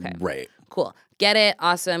 Like, okay, Right. cool, get it,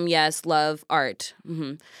 awesome, yes, love art.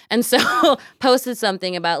 And so posted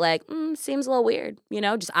something about like seems a little weird,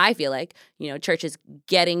 just I feel like churches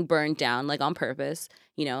getting burned down like on purpose,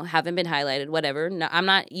 haven't been highlighted, whatever. No, I'm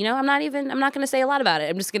not gonna say a lot about it.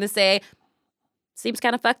 I'm just gonna say seems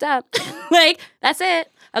kind of fucked up. Like, that's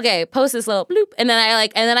it. Okay, post this little bloop. And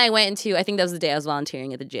then I went into, I think that was the day I was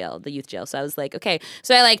volunteering at the jail, the youth jail. So I was like, okay.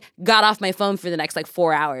 So I like got off my phone for the next like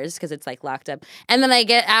 4 hours because it's like locked up. And then I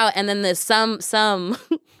get out and then there's some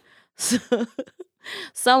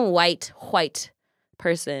white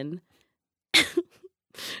person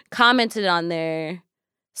commented on there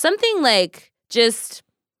something like just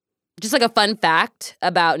like a fun fact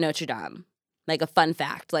about Notre Dame. Like a fun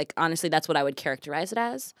fact. Like, honestly, that's what I would characterize it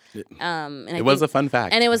as. And It was a fun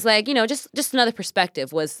fact. and it was like, just another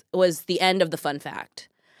perspective was the end of the fun fact.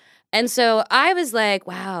 And so I was like,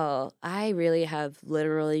 wow, I really have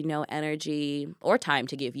literally no energy or time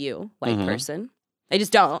to give you, white person. I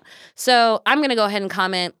just don't. So I'm going to go ahead and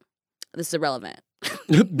comment, this is irrelevant.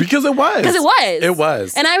 Because it was. Because it was. It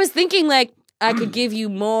was. And I was thinking like, I could give you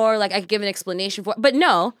more, like I could give an explanation for it. But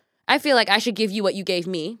no, I feel like I should give you what you gave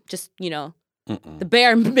me. Just, the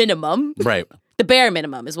bare minimum. Right. The bare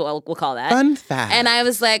minimum is what we'll call that. Fun fact. And I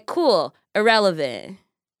was like, cool, irrelevant.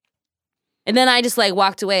 And then I just like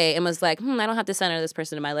walked away and was like, I don't have to center this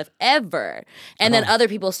person in my life ever. And then other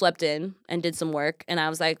people swept in and did some work. And I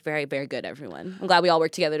was like, very, very good, everyone. I'm glad we all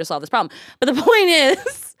worked together to solve this problem. But the point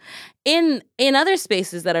is, in other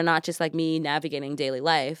spaces that are not just like me navigating daily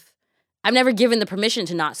life, I've never given the permission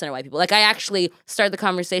to not center white people. Like I actually start the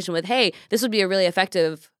conversation with, hey, this would be a really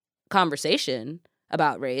effective conversation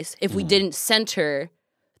about race if we didn't center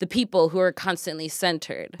the people who are constantly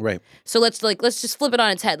centered. Right. So let's just flip it on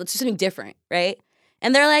its head. Let's do something different, right?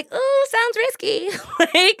 And they're like, oh, sounds risky.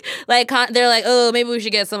 They're like, oh, maybe we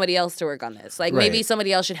should get somebody else to work on this. Like maybe Right.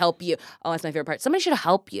 somebody else should help you. Oh, that's my favorite part. Somebody should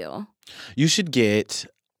help you. You should get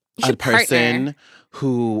You a should person partner.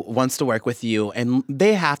 who wants to work with you, and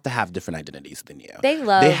they have to have different identities than you. They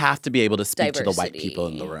love They have to be able to speak to the white diversity. people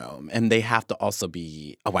in the room, and they have to also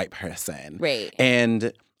be a white person. Right.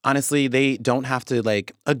 And honestly, they don't have to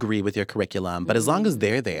like agree with your curriculum, but as long as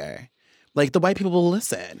they're there, Like, the white people will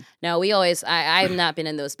listen. No, we always, I've not been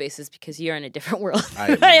in those spaces because you're in a different world.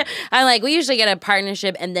 I- I'm like, we usually get a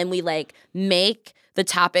partnership and then we like make the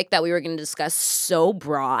topic that we were going to discuss so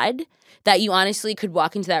broad that you honestly could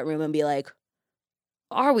walk into that room and be like,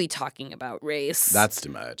 are we talking about race? That's too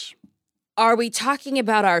much. Are we talking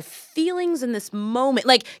about our feelings in this moment?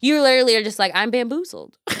 Like, you literally are just like, I'm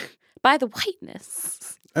bamboozled by the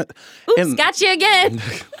whiteness. Oops, got you again.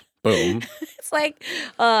 Boom. It's like,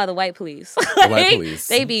 the white police. The white police.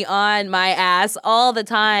 They be on my ass all the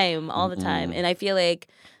time, And I feel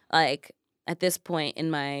like at this point in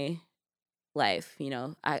my life, you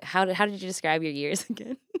know, how did you describe your years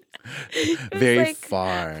again? Very like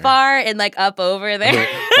far and like up over there.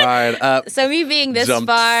 Far and up. So me being this Jumped,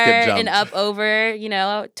 far skip, jumped. and up over, you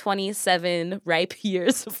know, 27 ripe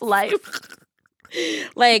years of life.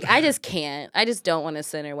 Like, I just can't. I just don't want to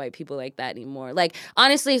center white people like that anymore. Like,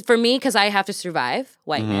 honestly, for me, because I have to survive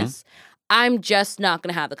whiteness, I'm just not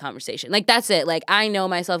going to have the conversation. Like, that's it. Like, I know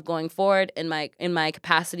myself going forward in my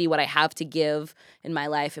capacity, what I have to give in my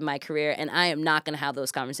life, in my career, and I am not going to have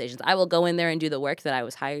those conversations. I will go in there and do the work that I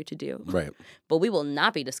was hired to do. Right. But we will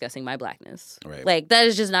not be discussing my blackness. Right. Like, that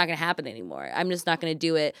is just not going to happen anymore. I'm just not going to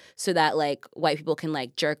do it so that, like, white people can,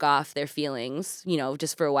 like, jerk off their feelings, you know,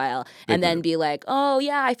 just for a while, and then be like, oh,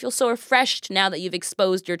 yeah, I feel so refreshed now that you've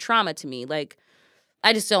exposed your trauma to me. Like,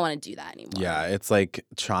 I just don't want to do that anymore. Yeah, it's like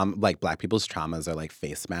trauma. Like, black people's traumas are like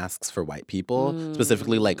face masks for white people,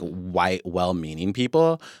 specifically like white, well-meaning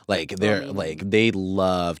people. Like, they're like, they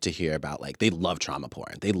love to hear about, like, they love trauma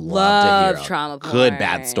porn. They love to hear trauma a good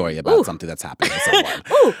bad porn. story about something that's happened to someone.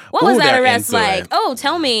 What was that they're arrest into like? it. Oh,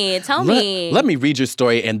 tell me. Let me read your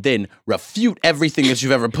story and then refute everything that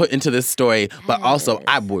you've ever put into this story. But also,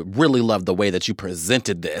 I would really love the way that you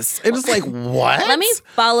presented this. It was like, what? Let me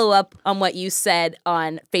follow up on what you said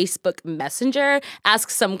on Facebook Messenger, ask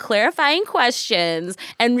some clarifying questions,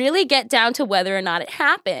 and really get down to whether or not it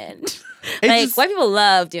happened. White people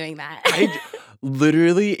love doing that.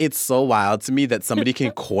 Literally, it's so wild to me that somebody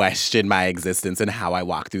can question my existence and how I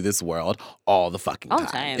walk through this world all the fucking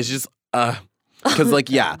time. It's just, because, like,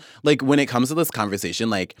 yeah, like, when it comes to this conversation,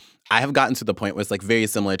 like, I have gotten to the point where it's, like, very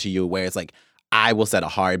similar to you, where it's, like, I will set a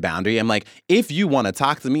hard boundary. I'm like, if you want to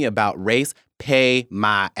talk to me about race, pay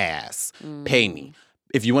my ass. Pay me.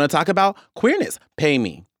 If you want to talk about queerness, pay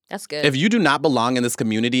me. That's good. If you do not belong in this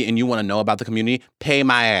community and you want to know about the community, pay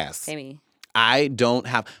my ass. Pay me. I don't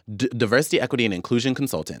have diversity, equity, and inclusion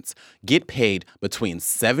consultants get paid between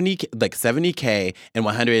 $70K and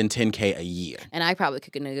 $110K a year. And I probably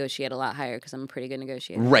could negotiate a lot higher because I'm a pretty good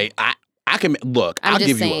negotiator. Right. I can look. I'll just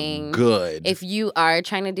give saying, you a good. If you are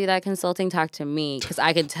trying to do that consulting, talk to me because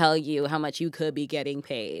I can tell you how much you could be getting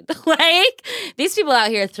paid. Like, these people out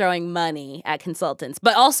here throwing money at consultants,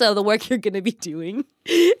 but also the work you're going to be doing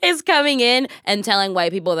is coming in and telling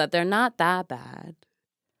white people that they're not that bad.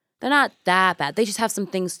 They're not that bad. They just have some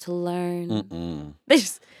things to learn.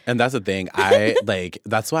 And that's the thing.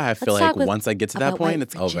 That's why I feel like once I get to that point,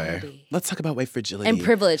 it's over. Let's talk about white fragility. And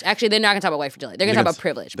privilege. Actually, they're not going to talk about white fragility. They're going to talk about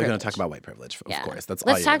privilege. They're going to talk about white privilege, of course. That's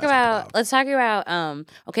all you're going to talk about. Let's talk about,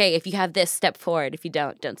 okay, if you have this, step forward. If you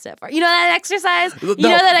don't step forward. You know that exercise?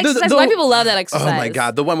 White people love that exercise. Oh, my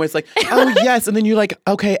God. The one where it's like, oh, yes. And then you're like,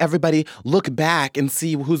 okay, everybody, look back and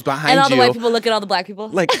see who's behind you. And all the white people look at all the black people.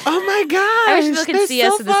 Like, oh, my gosh. I wish people could see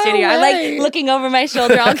us in the studio. I'm like looking over my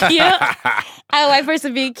shoulder all cute. I'm a white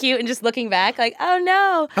person being cute and just looking back like, oh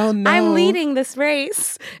no, I'm leading this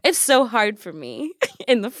race. It's so hard for me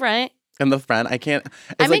in the front. In the front, I can't.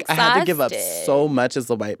 It's like exhausted. I had to give up so much as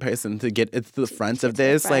a white person to get to the front of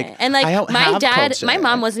this. Like, and like I don't my have dad, culture. my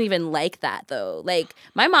mom wasn't even like that though. Like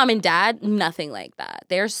my mom and dad, nothing like that.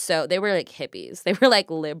 They were like hippies. They were like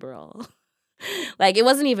liberal. Like it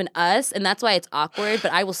wasn't even us, and that's why it's awkward.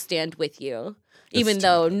 But I will stand with you. Even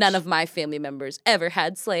though none of my family members ever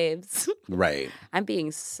had slaves. Right. I'm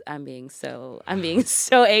being so angry.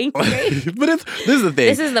 But this is the thing.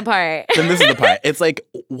 This is the part. And this is the part. It's like,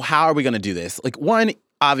 how are we going to do this? Like, one,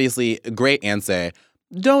 obviously, great answer.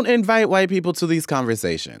 Don't invite white people to these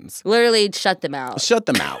conversations. Literally shut them out. Shut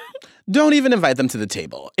them out. Don't even invite them to the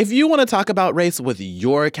table. If you want to talk about race with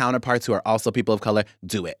your counterparts who are also people of color,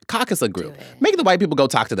 do it. Caucus a group. Make the white people go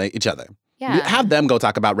talk to each other. Yeah. Have them go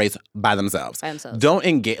talk about race by themselves. Don't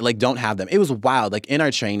engage, don't have them. It was wild. Like in our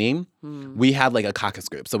training, we had like a caucus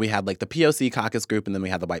group. So we had like the POC caucus group and then we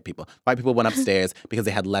had the white people. White people went upstairs because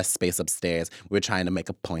they had less space upstairs. We were trying to make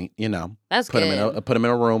a point, you know. That's put good. Put them in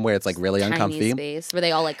a room where it's like really tiny uncomfy. Space where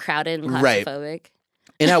they all like crowded and claustrophobic. Right.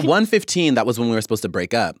 And at 1:15, that was when we were supposed to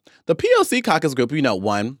break up. The POC caucus group,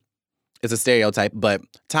 one, it's a stereotype, but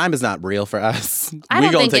time is not real for us. I We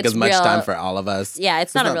don't gonna think take it's as much real. time for all of us. Yeah,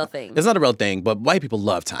 it's not a real thing. It's not a real thing, but white people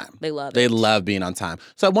love time. They love They it. love being on time.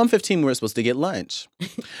 So at 1:15, we were supposed to get lunch.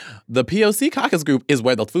 The POC caucus group is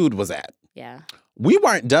where the food was at. Yeah. We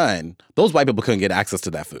weren't done. Those white people couldn't get access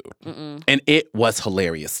to that food. Mm-mm. And it was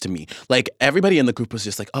hilarious to me. Like, everybody in the group was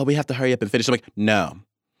just like, oh, we have to hurry up and finish. I'm like, no,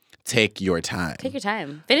 take your time. Take your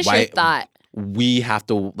time. Finish your White- thought. We have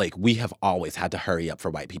to, like, we have always had to hurry up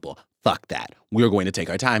for white people. Fuck that. We're going to take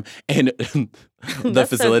our time. And the That's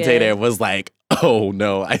so facilitator good. was like, oh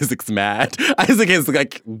no, Isaac's mad. Isaac is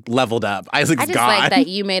like leveled up. Isaac's I just gone. like that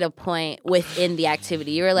you made a point within the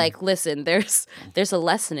activity. You were like, listen, there's a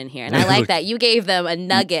lesson in here. And I like that. You gave them a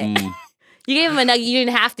nugget. You gave them a nugget you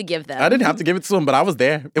didn't have to give them. I didn't have to give it to him, but I was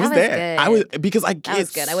there. It was was there. good. I was because I get That was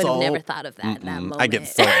good. I would have never thought of that in that moment. I get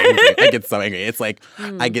so angry. I get so angry. It's like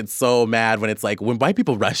I get so mad when it's like when white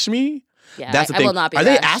people rush me. Yeah, That's the I thing. will not be Are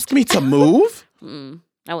rushed. they asking me to move?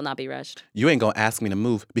 I will not be rushed. You ain't gonna ask me to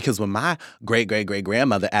move because when my great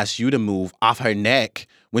grandmother asked you to move off her neck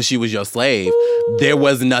when she was your slave, there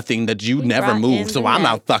was nothing that you never brought in moved. So the I'm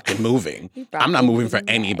neck. not fucking moving. brought I'm not in moving the for neck.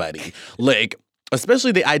 anybody. Like,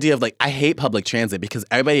 especially the idea of like, I hate public transit because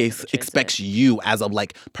everybody expects you as a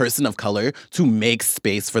like person of color to make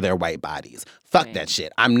space for their white bodies. Fuck Right. that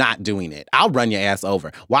shit. I'm not doing it. I'll run your ass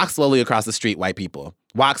over. Walk slowly across the street, white people.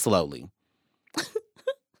 Walk slowly.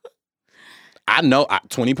 I know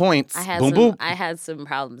 20 points. Boom. I had some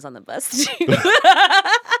problems on the bus too.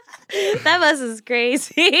 That bus is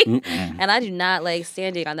crazy. And I do not like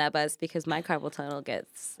standing on that bus because my carpal tunnel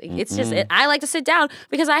gets it's just I like to sit down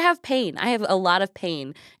because I have pain. I have a lot of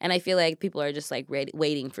pain and I feel like people are just like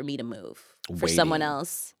waiting for me to move for someone Waiting.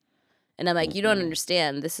 else. And I'm like, you don't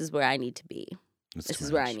understand. This is where I need to be. It's This too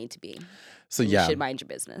is where I much. need to be. So You yeah, should mind your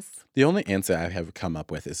business. the only answer I have come up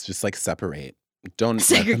with is just like separate. Don't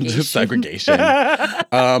Segregation. segregation.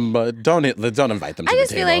 But don't invite them to I the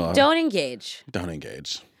just table. feel like don't engage. Don't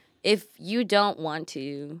engage. If you don't want to,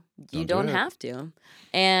 you Don't do don't it. have to.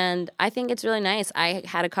 And I think it's really nice. I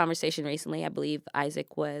had a conversation recently. I believe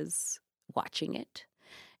Isaac was watching it.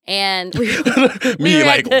 And we Me were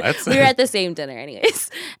like at what? we were at the same dinner anyways.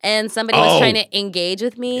 And somebody was Oh. trying to engage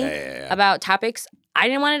with me Yeah. about topics I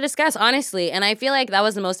didn't want to discuss, honestly. And I feel like that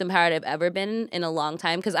was the most empowered I've ever been in a long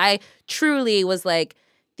time because I truly was like,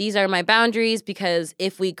 these are my boundaries because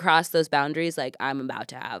if we cross those boundaries, like I'm going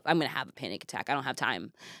to have a panic attack. I don't have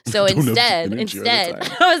time. So Don't have instead, energy all the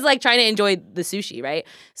time. I was like trying to enjoy the sushi, right?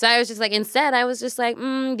 So I was just like, I was just like,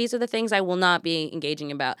 these are the things I will not be engaging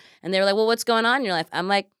about. And they were like, well, what's going on in your life? I'm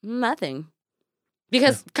like, nothing.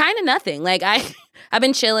 Because kind of nothing. Like I've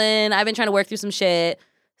been chilling. I've been trying to work through some shit.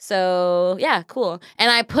 So yeah, cool. And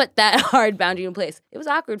I put that hard boundary in place. It was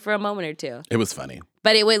awkward for a moment or two. It was funny.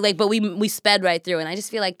 But it would but we sped right through, and I just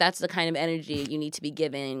feel like that's the kind of energy you need to be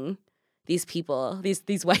giving these people, these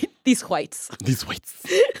whites. These whites.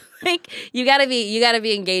 Like you gotta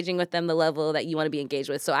be engaging with them the level that you want to be engaged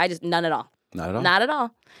with. So I just none at all, Not at all. not at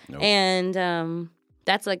all. Nope. And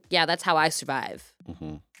that's like that's how I survive.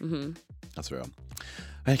 That's real.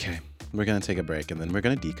 Okay, we're gonna take a break and then we're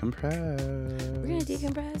gonna decompress. We're gonna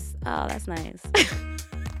decompress. Oh, that's nice.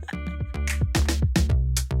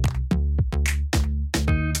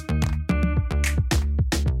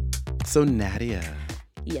 So Nadia,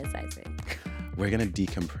 Yes, Isaac. we're gonna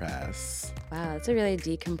decompress. Wow, that's a really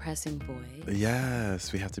decompressing voice.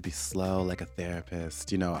 Yes, we have to be slow like a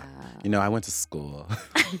therapist. You know, I went to school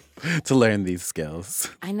to learn these skills.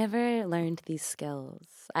 I never learned these skills.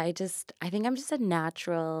 I think I'm just a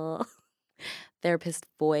natural therapist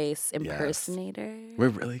voice impersonator. We're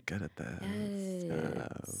really good at this.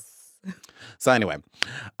 Yes. So anyway,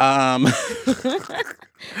 I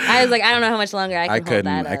was like, I don't know how much longer I can hold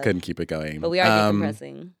that I up. couldn't keep it going. But we are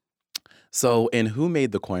decompressing. So in Who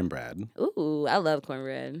Made the Cornbread? Ooh, I love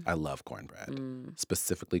cornbread. I love cornbread.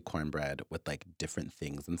 Specifically cornbread with like different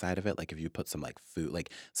things inside of it. Like if you put some like food, like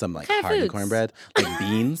some like kind of hearty foods? cornbread, like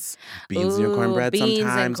beans in your Ooh, cornbread beans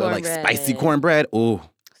and sometimes, or like spicy cornbread. cornbread. Ooh,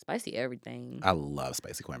 Spicy everything. I love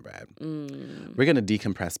spicy cornbread. Mm. We're gonna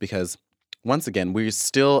decompress because once again, we're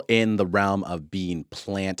still in the realm of being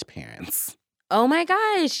plant parents. Oh my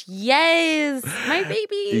gosh. Yes. My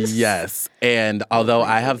babies. Yes. And although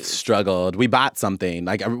I have struggled, we bought something.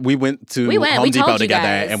 Like we went to Home we Depot told you together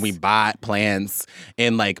guys. and we bought plants.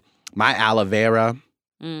 And like my aloe vera,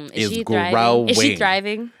 Is is she thriving? Is she growing.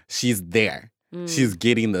 thriving? she's there. She's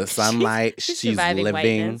getting the sunlight. She's She's surviving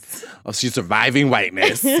living. whiteness. Oh, she's surviving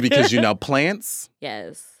whiteness because, plants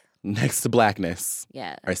Yes. next to blackness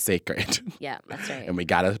Yeah. are sacred. Yeah, that's right. And we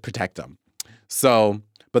got to protect them. So,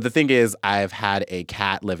 but the thing is, I've had a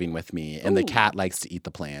cat living with me, and the Ooh. cat likes to eat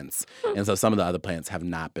the plants. And so some of the other plants have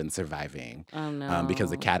not been surviving Oh no.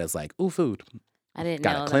 because the cat is like, ooh, food. I didn't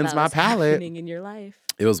Gotta know cleanse that my was palate. happening in your life.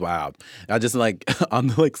 It was wild. I just like, on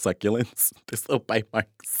the like succulents, there's little bite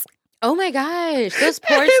marks. Oh my gosh, those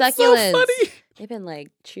poor It's so succulents. funny. They've been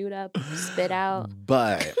like chewed up, spit out.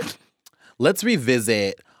 But let's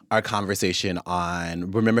revisit our conversation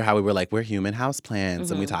on, remember how we were like, we're human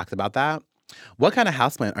houseplants, and we talked about that? What kind of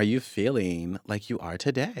houseplant are you feeling like you are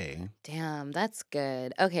today? Damn, that's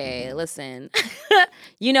good. Okay, listen.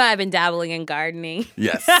 You know I've been dabbling in gardening.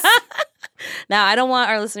 Yes. Now, I don't want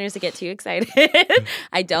our listeners to get too excited.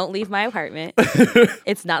 I don't leave my apartment.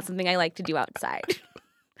 It's not something I like to do outside.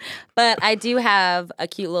 But I do have a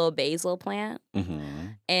cute little basil plant.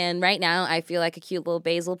 And right now I feel like a cute little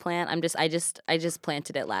basil plant. I just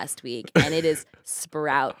planted it last week and it is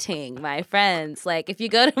sprouting, my friends. Like if you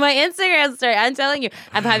go to my Instagram story, I'm telling you,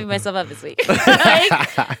 I'm hyping myself up this week. Like,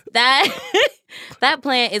 that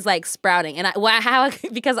plant is like sprouting. And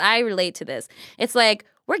because I relate to this. It's like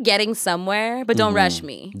we're getting somewhere, but don't rush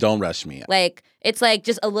me. Don't rush me. Like it's like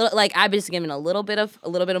just a little like I've just given a little bit of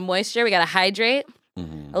moisture. We gotta hydrate.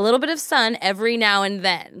 A little bit of sun every now and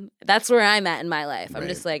then. That's where I'm at in my life. I'm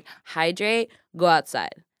just like, hydrate, go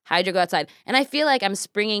outside. Hydrate, go outside. And I feel like I'm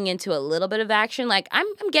springing into a little bit of action. Like, I'm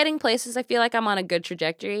getting places. I feel like I'm on a good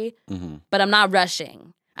trajectory, but I'm not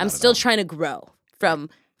rushing. I'm still trying to grow from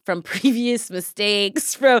previous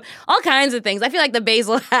mistakes, from all kinds of things. I feel like the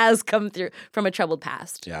basil has come through from a troubled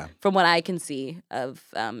past. Yeah. From what I can see of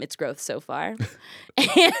its growth so far.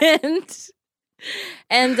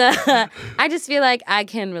 And I just feel like I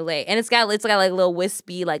can relate, and it's got like little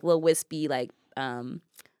wispy like little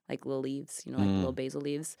leaves, you know, like little basil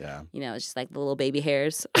leaves. Yeah, you know, it's just like the little baby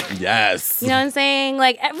hairs. Yes, you know what I'm saying?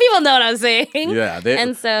 Like people know what I'm saying. Yeah,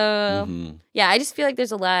 and so yeah, I just feel like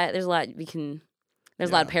there's a lot a lot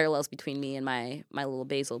of parallels between me and my little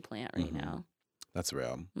basil plant right now. That's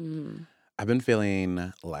real. I've been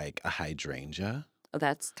feeling like a hydrangea. Oh,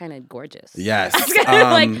 that's kind of gorgeous. Yes, I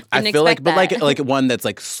feel like, but that. like one that's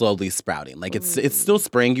like slowly sprouting. Like it's still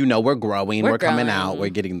spring. You know, we're growing. We're coming out. We're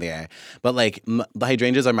getting there. But like the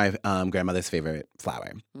hydrangeas are my grandmother's favorite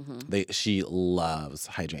flower. She loves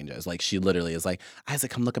hydrangeas. Like she literally is like, Isaac,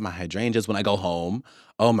 come look at my hydrangeas when I go home.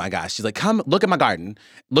 Oh my gosh, she's like, come look at my garden.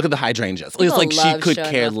 Look at the hydrangeas. It's like she could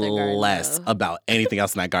care less about anything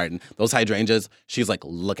else in that garden. Those hydrangeas, she's like,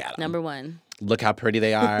 look at them. Number one. Look how pretty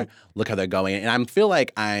they are. Look how they're going. And I feel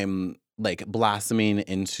like I'm like blossoming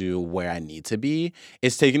into where I need to be.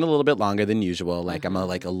 It's taking a little bit longer than usual. Like I'm a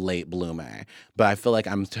late bloomer. But I feel like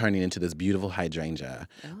I'm turning into this beautiful hydrangea.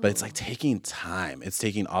 But it's like taking time. It's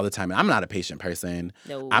taking all the time. And I'm not a patient person.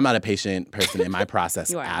 No. I'm not a patient person in my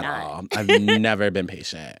process at all. I've never been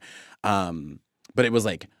patient. But it was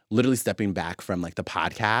like literally stepping back from like the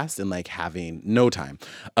podcast and like having no time.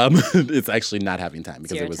 It's actually not having time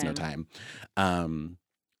because there was no time.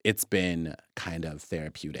 It's been kind of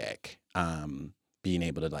therapeutic. Being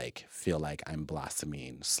able to like feel like I'm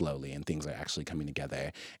blossoming slowly and things are actually coming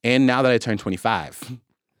together. And now that I turned 25,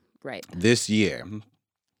 right, this year,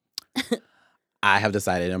 I have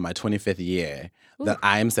decided in my 25th year that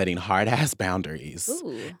I am setting hard-ass boundaries.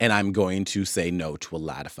 And I'm going to say no to a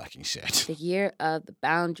lot of fucking shit. The year of the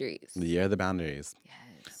boundaries. The year of the boundaries. Yes.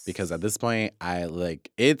 Because at this point,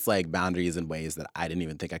 it's like boundaries in ways that I didn't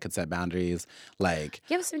even think I could set boundaries. Like,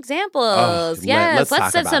 give us some examples. Yes,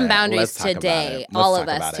 let's set some boundaries today. All of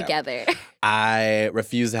us together. I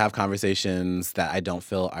refuse to have conversations that I don't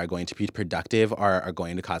feel are going to be productive or are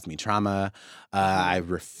going to cause me trauma. I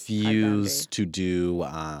refuse to do,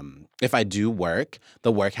 if I do work,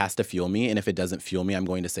 the work has to fuel me. And if it doesn't fuel me, I'm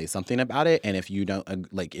going to say something about it. And if you don't,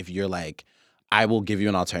 if you're like, I will give you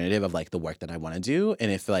an alternative of like the work that I want to do. And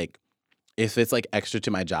if it's like extra to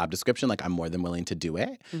my job description, like I'm more than willing to do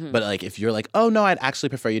it. But like if you're like, oh no, I'd actually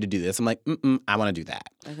prefer you to do this. I'm like, I want to do that.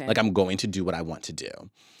 Okay. Like I'm going to do what I want to do.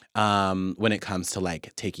 When it comes to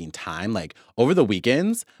like taking time, like over the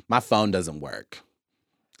weekends, my phone doesn't work.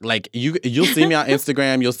 Like you'll see me on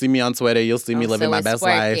Instagram, you'll see me on Twitter, you'll see me living my best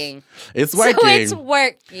life. It's working. So it's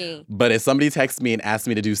working. But if somebody texts me and asks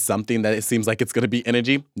me to do something that it seems like it's gonna be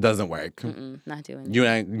energy, doesn't work. Not doing it.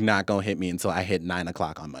 You're not gonna hit me until I hit 9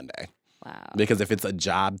 o'clock on Monday. Wow. Because if it's a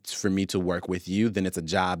job for me to work with you, then it's a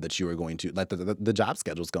job that you are going to like the job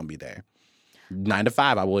schedule's gonna be there. 9 to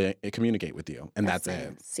 5, I will communicate with you, and that's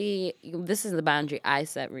it. See, this is the boundary I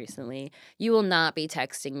set recently. You will not be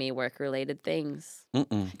texting me work-related things.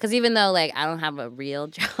 Because even though, like, I don't have a real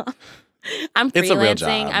job, I'm freelancing. It's a real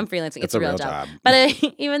job. I'm freelancing. It's a real job. But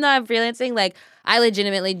even though I'm freelancing, like I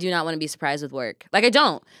legitimately do not want to be surprised with work. Like I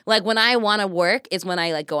don't. Like when I want to work is when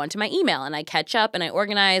I like go onto my email and I catch up and I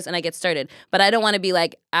organize and I get started. But I don't want to be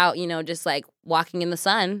like out, just like walking in the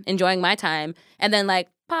sun, enjoying my time, and then like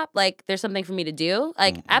pop, like there's something for me to do.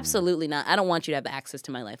 Like absolutely not. I don't want you to have access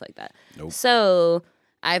to my life like that. Nope. So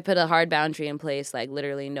I put a hard boundary in place, like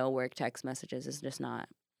literally no work text messages. It's just not.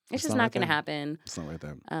 It's just not going to happen. It's not worth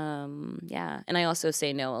it. Yeah. And I also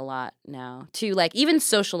say no a lot now to like even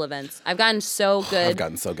social events. I've gotten so good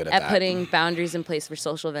at putting boundaries in place for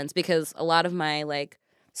social events because a lot of my like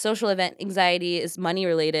social event anxiety is money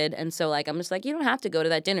related. And so like I'm just like, you don't have to go to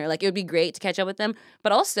that dinner. Like it would be great to catch up with them.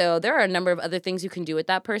 But also there are a number of other things you can do with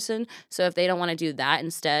that person. So if they don't want to do that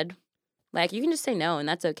instead, like you can just say no and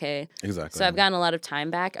that's okay. Exactly. So I've gotten a lot of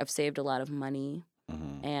time back. I've saved a lot of money.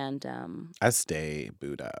 And I stay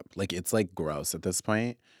booed up. Like it's like gross at this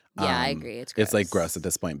point. Yeah, I agree. It's gross. It's like gross at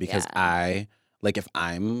this point because I like if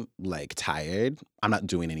I'm like tired, I'm not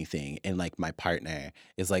doing anything. And like my partner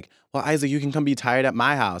is like, well, Isaac, you can come be tired at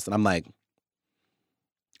my house. And I'm like,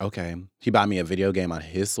 okay. He bought me a video game on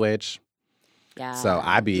his Switch. Yeah. So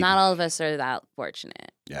not all of us are that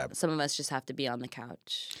fortunate. Yeah. Some of us just have to be on the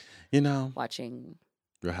couch. Watching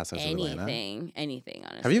Real Housewives of Atlanta? Anything,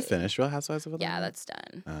 honestly. Have you finished Real Housewives of Atlanta? Yeah, that's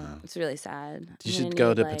done. It's really sad. You should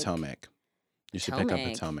go to Potomac. You should pick up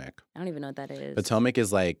Potomac. I don't even know what that is. Potomac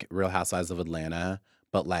is like Real Housewives of Atlanta,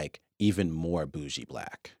 but like even more bougie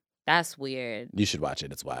black. That's weird. You should watch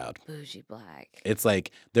it. It's wild. Bougie black. It's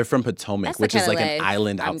like they're from Potomac, which is like an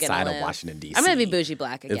island outside of Washington, D.C. I'm going to be bougie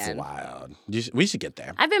black again. It's wild. We should get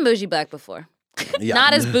there. I've been bougie black before. Yeah.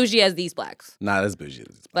 Not as bougie as these blacks. Not as bougie as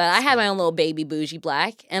these blacks. But I had my own little baby bougie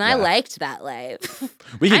black, and I liked that life.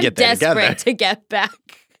 We can get there together. I'm desperate to get back.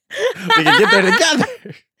 We can get there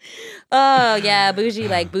together. Oh, yeah, bougie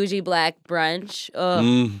black brunch.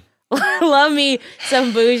 Oh. Love me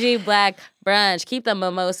some bougie black brunch. Keep the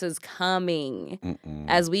mimosas coming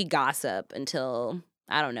as we gossip until,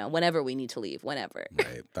 I don't know, whenever we need to leave, whenever.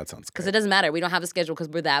 Right, that sounds good. Because it doesn't matter. We don't have a schedule because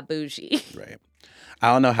we're that bougie. Right.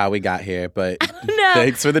 I don't know how we got here, but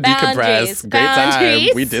thanks for the decompress. Great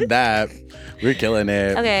time. We did that. We're killing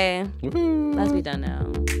it. Okay. Woo. Let's be done now.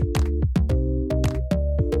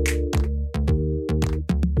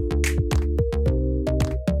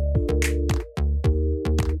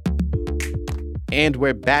 And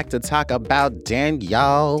we're back to talk about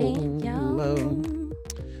Danielle.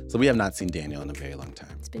 So we have not seen Danielle in a very long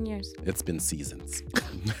time. It's been years. It's been seasons.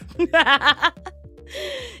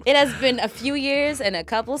 It has been a few years and a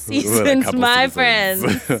couple seasons, my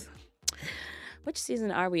friends. Which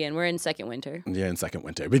season are we in? We're in second winter. Yeah, in second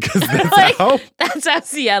winter because that's how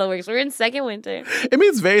Seattle works. We're in second winter. I mean,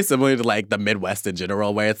 it's very similar to like the Midwest in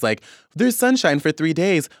general, where it's like there's sunshine for 3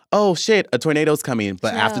 days. Oh shit, a tornado's coming,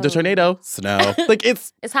 but after the tornado, snow. Like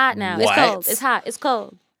it's hot now. What? It's cold. It's hot. It's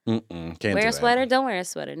cold. Can't wear a sweater. Don't wear a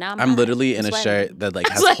sweater. Now I'm literally in a shirt that like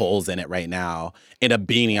has holes in it right now, and a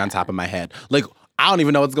beanie on top of my head. Like I don't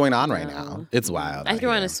even know what's going on right now. It's wild. I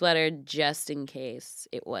threw on a sweater just in case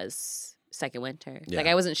it was second winter. Yeah. Like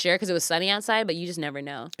I wasn't sure because it was sunny outside, but you just never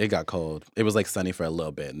know. It got cold. It was like sunny for a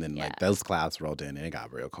little bit, and then like those clouds rolled in, and it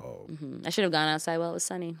got real cold. I should have gone outside while it was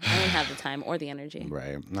sunny. I didn't have the time or the energy.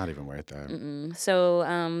 Right. Not even worth that.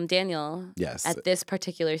 So, Daniel. Yes. At this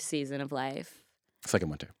particular season of life. Second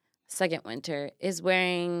winter is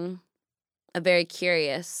wearing a very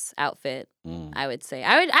curious outfit. I would say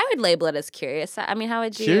I would label it as curious. I mean, how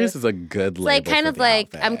would you? Curious is a good label. It's like kind of like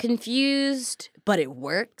outfit. I'm confused, but it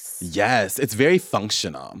works. Yes, it's very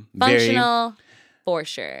functional. For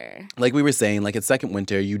sure. Like we were saying, like it's second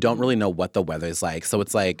winter, you don't really know what the weather's like, so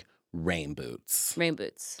it's like rain boots. Rain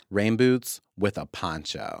boots With a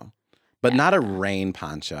poncho. But not a rain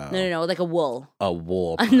poncho. No, like a wool. A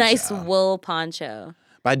wool poncho. A nice wool poncho.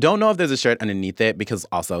 But I don't know if there's a shirt underneath it because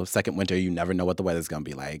also second winter, you never know what the weather's going to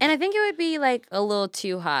be like. And I think it would be like a little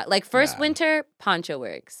too hot. Like first winter, poncho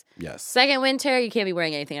works. Yes. Second winter, you can't be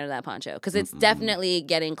wearing anything under that poncho because it's definitely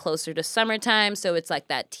getting closer to summertime. So it's like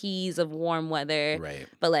that tease of warm weather. Right.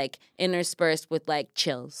 But like interspersed with like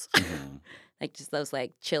chills. Like just those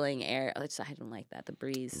like chilling air. I don't like that. The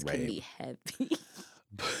breeze can be heavy.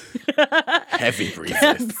 Heavy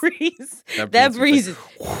breezes. That breeze is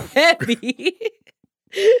heavy.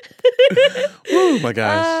 Oh my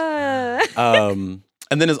gosh. And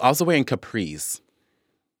then is also wearing capris.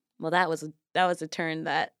 Well, that was a turn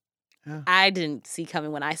that I didn't see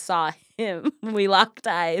coming when I saw him. We locked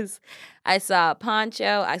eyes. I saw a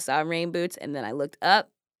poncho, I saw rain boots, and then I looked up.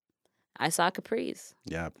 I saw capris.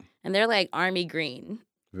 Yep. And they're like army green.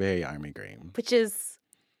 Very army green. Which is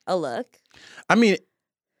a look. I mean,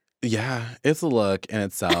 Yeah, it's a look in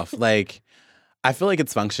itself. Like, I feel like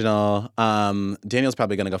it's functional. Daniel's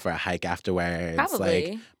probably gonna go for a hike afterwards. Like,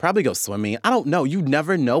 Probably. probably go swimming. I don't know. You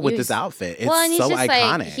never know with this You- outfit. It's Well, and he's so just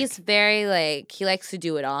iconic. like he's very like he likes to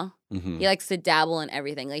do it all. Mhm. He likes to dabble in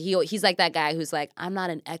everything. Like he's like that guy who's like, I'm not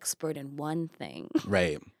an expert in one thing.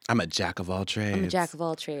 Right. I'm a jack of all trades. I'm a jack of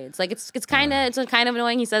all trades. Like it's kind of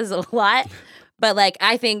annoying. He says a lot, but like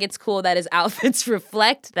I think it's cool that his outfits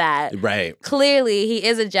reflect that. Right. Clearly, he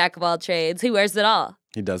is a jack of all trades. He wears it all,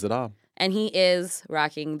 He does it all. and he is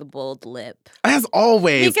rocking the bold lip As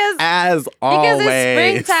always. Because- as because always.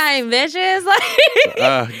 it's springtime, bitches.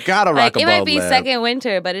 Like, Gotta rock like a it might bold be lip. second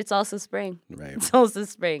winter, but it's also spring. Right. It's also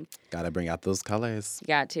spring. Gotta bring out those colors. You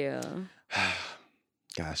got to.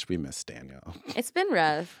 Gosh, we miss Daniel. It's been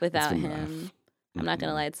rough without been him. rough. I'm not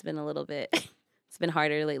gonna lie, it's been a little bit. It's been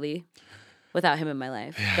harder lately without him in my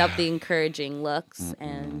life. Without the encouraging looks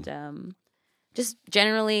and just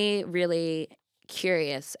generally really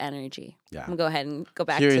curious energy. Yeah. I'm gonna go ahead and go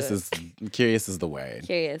back Curious to it. curious is the word.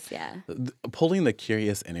 Curious, yeah. Pulling the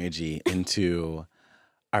curious energy into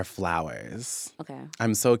our flowers. Okay.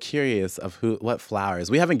 I'm so curious of what flowers.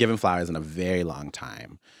 We haven't given flowers in a very long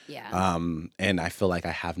time. Yeah. And I feel like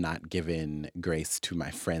I have not given grace to my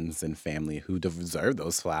friends and family who deserve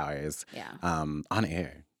those flowers Yeah. on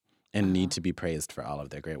air and need to be praised for all of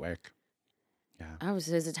their great work. Yeah. Oh,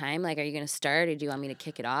 so is it time? Like, are you gonna start, or do you want me to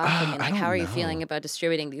kick it off? I mean, I like, how don't are you know. feeling about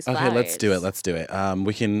distributing these Okay, flowers? let's do it. Let's do it.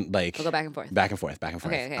 We can like We'll go back and forth. back and forth, back and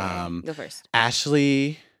forth. Okay. Go first.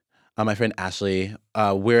 Ashley, my friend Ashley.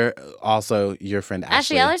 We're also your friend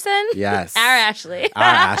Ashley Ashley. Ellerson. Yes. Our Ashley. Our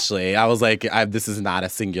Ashley. I was like, this is not a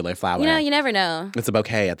singular flower. You know, you never know. It's a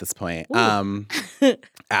bouquet at this point. Ooh.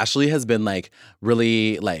 Ashley has been like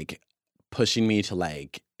really like pushing me to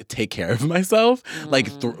like take care of myself, like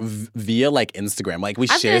via like Instagram. Like we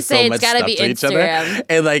I was share gonna so say, much it's gotta stuff be to each other, Instagram.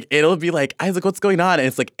 and like it'll be like Isaac, what's going on? And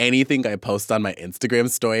it's like anything I post on my Instagram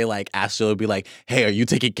story, like Ashley will be like, "Hey, are you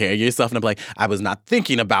taking care of yourself?" And I'm like, "I was not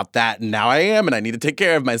thinking about that, and now I am, and I need to take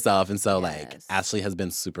care of myself." And so like Yes. Ashley has been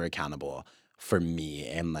super accountable for me,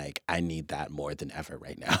 and like I need that more than ever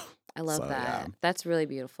right now. I love So, that. yeah. That's really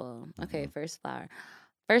beautiful. Okay, first flower.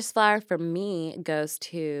 First flower for me goes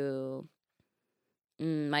to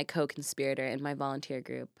my co-conspirator in my volunteer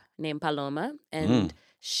group named Paloma, and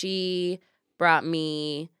she brought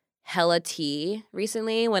me hella tea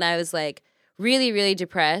recently when I was like really, really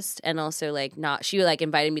depressed, and also like not. She like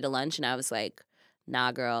invited me to lunch, and I was like,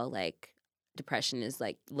 "Nah, girl, like depression is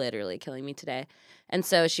like literally killing me today." And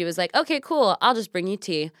so she was like, "Okay, cool, I'll just bring you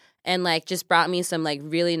tea." And like just brought me some like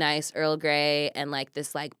really nice Earl Grey and like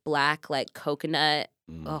this like black like coconut.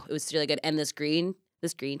 Oh, it was really good. And this green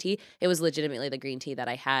tea. It was legitimately the green tea that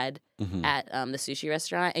I had at the sushi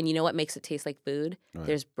restaurant. And you know what makes it taste like food? What?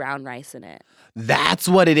 There's brown rice in it. That's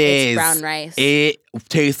what it is. It's brown rice. It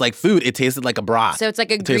tastes like food. It tasted like a broth. So it's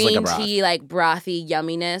like a tastes like a green broth. tea, like brothy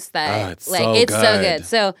yumminess that it's like so it's so good. good.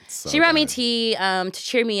 So So she brought me good. tea to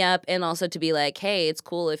cheer me up and also to be like, hey, it's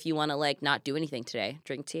cool if you want to like not do anything today,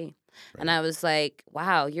 drink tea. And I was like,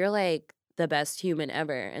 wow, you're like the best human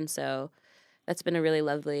ever. And so that's been a really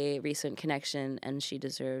lovely recent connection, and she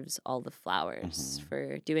deserves all the flowers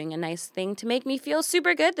for doing a nice thing to make me feel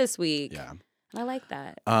super good this week. Yeah. And I like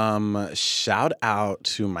that. Shout out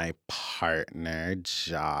to my partner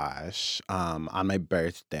Josh. On my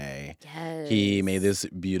birthday, Yes. he made this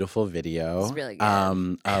beautiful video. It's really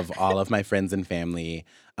good. Of all of my friends and family.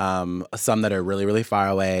 Some that are really, really far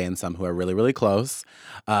away, and some who are really, really close.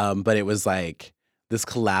 But it was like this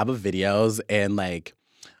collab of videos, and like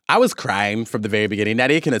I was crying from the very beginning.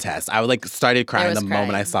 Nadia can attest. I like started crying was the moment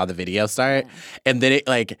I crying. saw the video start. And then it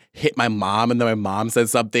like hit my mom, and then my mom said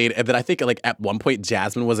something. And then I think like at one point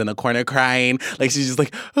Jasmine was in a corner crying. Like she's just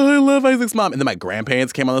like, oh, I love Isaac's mom. And then my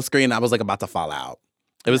grandparents came on the screen, and I was like about to fall out.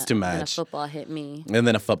 It was too And a much. football hit me And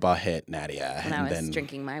then a football hit Nadia. when I and was then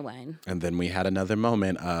drinking my wine. and then we had another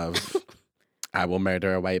moment of I will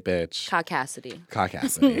murder a white bitch. Caucasity.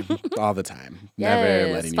 Caucasity. All the time.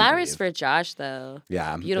 Never letting you Flowers breathe. for Josh, though.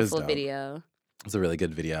 Yeah. it was Beautiful dope. video. It's a really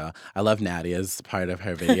good video. I love Nadia's part of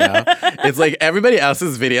her video. It's like everybody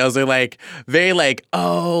else's videos are like very like,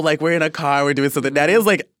 oh, like we're in a car, we're doing something. Nadia's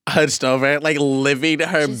like hunched over, like living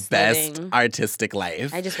her She's best living. artistic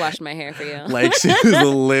life. I just washed my hair for you. Like she was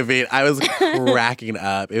living. I was cracking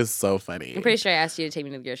up. It was so funny. I'm pretty sure I asked you to take me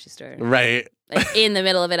to the grocery store. Right. Like in the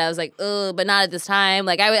middle of it, I was like, oh, but not at this time.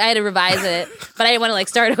 Like I had to revise it, but I didn't want to like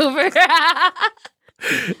start over.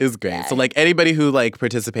 It's great. So like anybody who like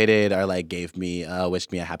participated or like gave me,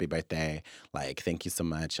 wished me a happy birthday, like thank you so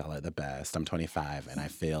much. Y'all are the best. I'm 25 and I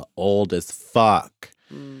feel old as fuck.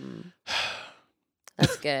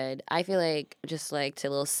 That's good. I feel like just like to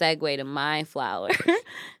little segue to my flower.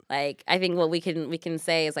 Like I think what we can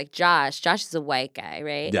say is like Josh. Josh is a white guy,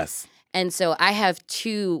 right? Yes. And so I have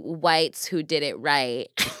two whites who did it right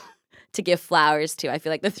to give flowers to. I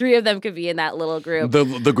feel like the three of them could be in that little group. The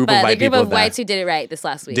group But of white the group people of whites who did it right this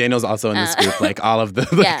last week. Daniel's also in this group, like all of the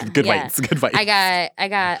like, good whites. I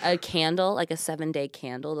got a candle, like a 7-day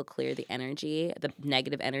candle to clear the energy, the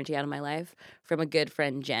negative energy out of my life from a good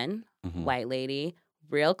friend, Jen, white lady.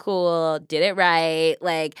 Real cool, did it right.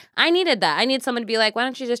 Like, I needed that. I need someone to be like, why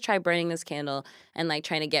don't you just try burning this candle and like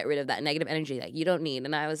trying to get rid of that negative energy that you don't need.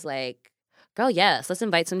 And I was like, girl, yes, let's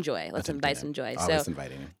invite some joy. Let's invite some joy. Always so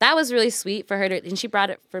inviting. that was really sweet for her to, and she brought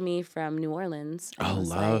it for me from New Orleans. Oh,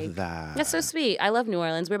 love that. That's so sweet. I love New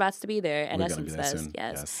Orleans. We're about to be there at We're Essence gonna be there Fest. soon.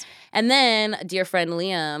 Yes. And then dear friend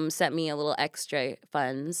Liam sent me a little extra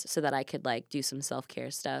funds so that I could like do some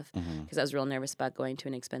self-care stuff because I was real nervous about going to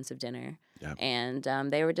an expensive dinner. Yep. And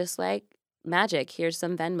they were just like, magic, here's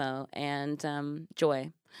some Venmo and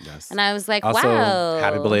joy. Yes. And I was like, also, wow.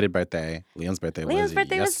 happy belated birthday. Liam's birthday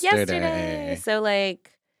was yesterday. So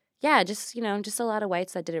like, yeah, just, just a lot of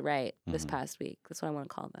whites that did it right this past week. That's what I want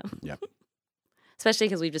to call them. Yep. Especially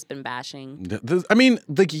because we've just been bashing. I mean,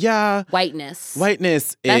 like, yeah. Whiteness.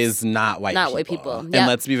 Whiteness is not white people. Not white people. And Yep.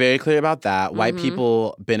 let's be very clear about that. White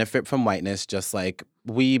people benefit from whiteness just like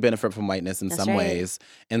we benefit from whiteness in That's some right. ways.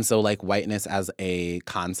 And so, like, whiteness as a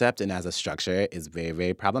concept and as a structure is very,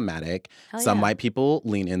 very problematic. Hell Some yeah. white people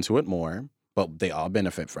lean into it more, but they all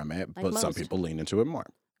benefit from it. Like but some most. people lean into it more.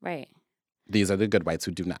 Right. These are the good whites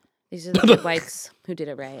who do not. These are the good whites who did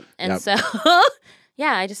it right. And Yep. so,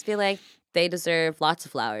 yeah, I just feel like they deserve lots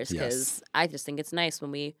of flowers because Yes. I just think it's nice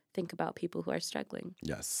when we think about people who are struggling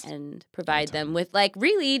Yes. and provide them with like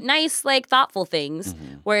really nice, like thoughtful things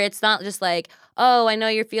Mm-hmm. where it's not just like, oh, I know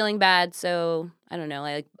you're feeling bad, so I don't know,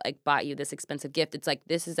 I like bought you this expensive gift. It's like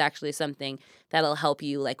this is actually something that'll help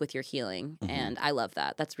you like with your healing, and I love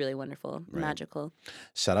that. That's really wonderful, Right. magical.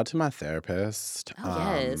 Shout out to my therapist.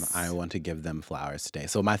 Oh, yes. I want to give them flowers today.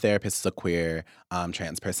 So my therapist is a queer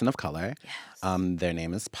trans person of color. Yes. Their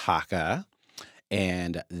name is Paka.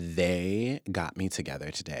 And they got me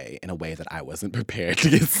together today in a way that I wasn't prepared to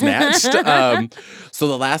get snatched. So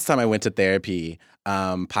the last time I went to therapy,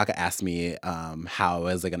 Paka asked me how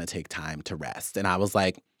is it going to take time to rest? And I was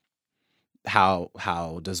like,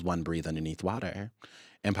 how does one breathe underneath water?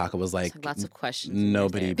 And Paka was like, So lots of questions. in your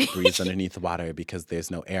nobody therapy. breathes underneath the water because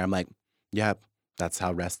there's no air. I'm like, yeah, that's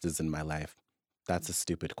how rest is in my life. That's a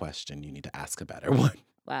stupid question. You need to ask a better one.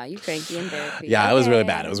 Wow, you cranky in therapy. Yeah, it was really Okay.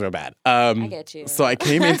 bad. It was real bad. I get you. So I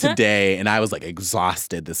came in today and I was like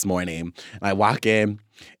exhausted this morning. And I walk in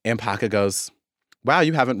and Paka goes, wow,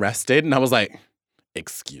 you haven't rested? And I was like,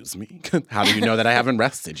 excuse me? How do you know that I haven't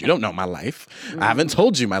rested? You don't know my life. I haven't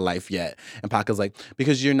told you my life yet. And Paka's like,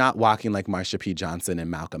 because you're not walking like Marsha P. Johnson and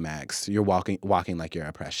Malcolm X. You're walking like your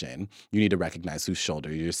oppression. You need to recognize whose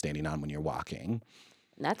shoulder you're standing on when you're walking.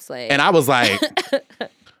 That's like. And I was like,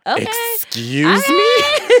 okay. excuse me?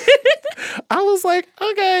 I was like,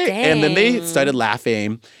 okay. And then they Dang. started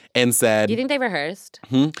laughing and said, Do you think they rehearsed?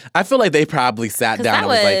 I feel like they probably sat 'Cause down that and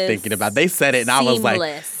was like was thinking about it. They said it and I was like,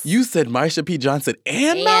 seamless. you said Marsha P. Johnson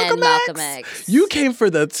and, And Malcolm, Malcolm X? X. You came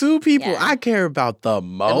for the two people Yeah. I care about the The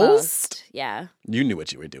most. Yeah. You knew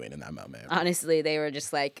what you were doing in that moment. Honestly, they were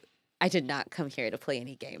just like, I did not come here to play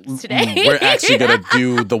any games today. We're actually going to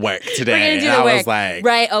do the work today. We're gonna do and the I work was like,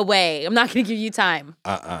 right away. I'm not going to give you time.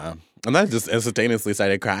 And I just instantaneously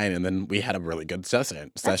started crying, and then we had a really good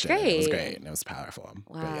session. It was great. great, and it was powerful.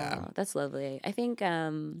 Wow, But yeah. that's lovely. I think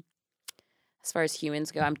as far as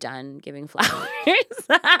humans go, I'm done giving flowers.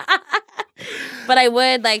 But I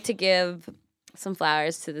would like to give some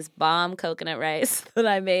flowers to this bomb coconut rice that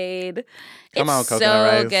I made. Come on, it's coconut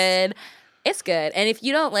so rice. good. It's good. And if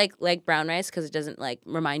you don't like brown rice because it doesn't like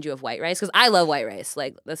remind you of white rice, because I love white rice.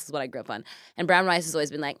 Like this is what I grew up on. And brown rice has always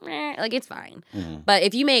been like, meh, like it's fine. Mhm. But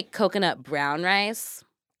if you make coconut brown rice,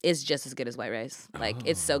 it's just as good as white rice. Like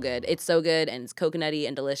it's so good. It's so good and it's coconutty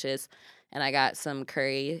and delicious. And I got some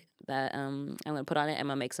curry that I'm gonna put on it. I'm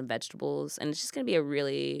gonna make some vegetables, and it's just gonna be a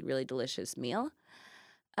really, really delicious meal.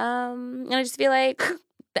 And I just feel like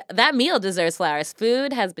that meal deserves flowers.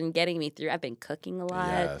 Food has been getting me through. I've been cooking a lot.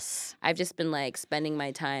 Yes. I've just been like spending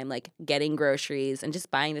my time like getting groceries and just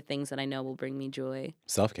buying the things that I know will bring me joy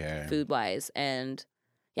Self-care. food wise. And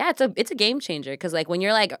yeah, it's a game changer because like when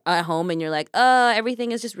you're like at home and you're like,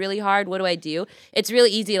 everything is just really hard. What do I do? It's really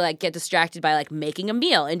easy to like get distracted by like making a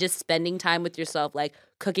meal and just spending time with yourself, like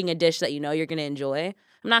cooking a dish that you know you're gonna enjoy.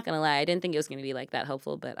 I'm not gonna lie, I didn't think it was gonna be like that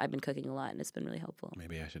helpful, but I've been cooking a lot and it's been really helpful.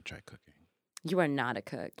 Maybe I should try cooking. You are not a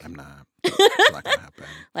cook. I'm not. It's not gonna happen.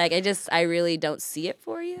 Like, I really don't see it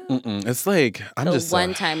for you. It's like,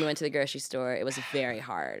 One time we went to the grocery store, it was very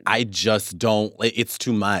hard. I just don't, it's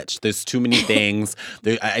too much. There's too many things.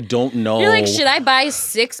 I don't know. You're like, should I buy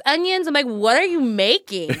 6 onions? I'm like, what are you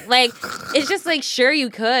making? Like, it's just like, sure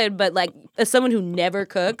you could, but like, as someone who never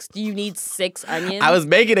cooks, do you need 6 onions? I was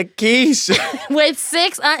making a quiche. With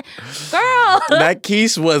 6 girl. That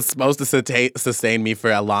quiche was supposed to sustain me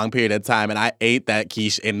for a long period of time, and I ate that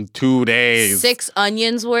quiche in 2 days. 6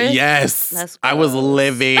 onions worth? Yes. That's gross. I was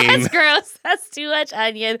living. That's gross. That's too much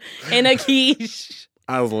onion in a quiche.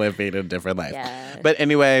 I was living a different life. Yeah. But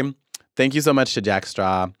anyway, thank you so much to Jack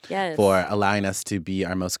Straw Yes. for allowing us to be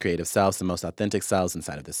our most creative selves and most authentic selves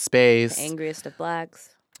inside of this space. The angriest of blacks.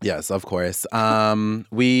 Yes, of course.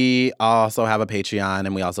 We also have a Patreon,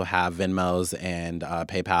 and we also have Venmos and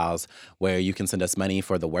PayPals where you can send us money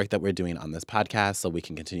for the work that we're doing on this podcast so we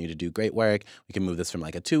can continue to do great work. We can move this from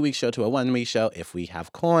like a 2-week show to a 1-week show if we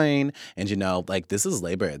have coin. And, like, this is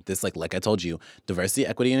labor. This, like I told you, diversity,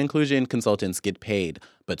 equity, and inclusion consultants get paid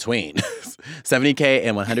between $70K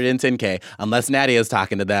and $110K unless Nadia is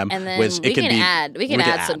talking to them. And then which we it can can be,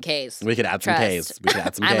 add some Ks. We could add some Ks. We could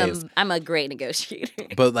add some Ks. I'm a great negotiator.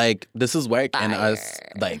 But like, this is work, and us,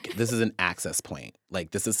 Fire. like, this is an access point.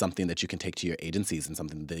 Like, this is something that you can take to your agencies and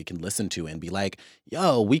something that they can listen to and be like,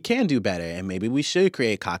 yo, we can do better, and maybe we should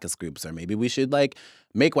create caucus groups, or maybe we should like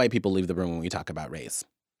make white people leave the room when we talk about race.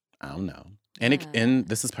 I don't know. And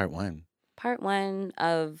this is part 1. Part 1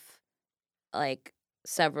 of like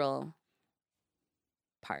several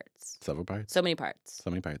parts. Several parts. So many parts. So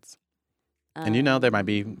many parts. And there might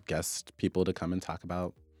be guest people to come and talk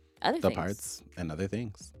about other the things. parts and other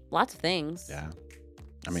things. Lots of things. Yeah.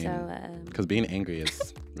 I mean, so, because being angry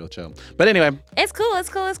is real chill. But anyway. It's cool. It's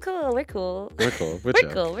cool. It's cool. We're cool. We're cool. We're We're chill.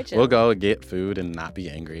 cool. We're chill. We'll go get food and not be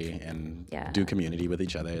angry and Yeah. do community with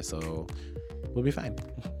each other. So we'll be fine.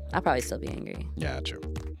 I'll probably still be angry. Yeah, true.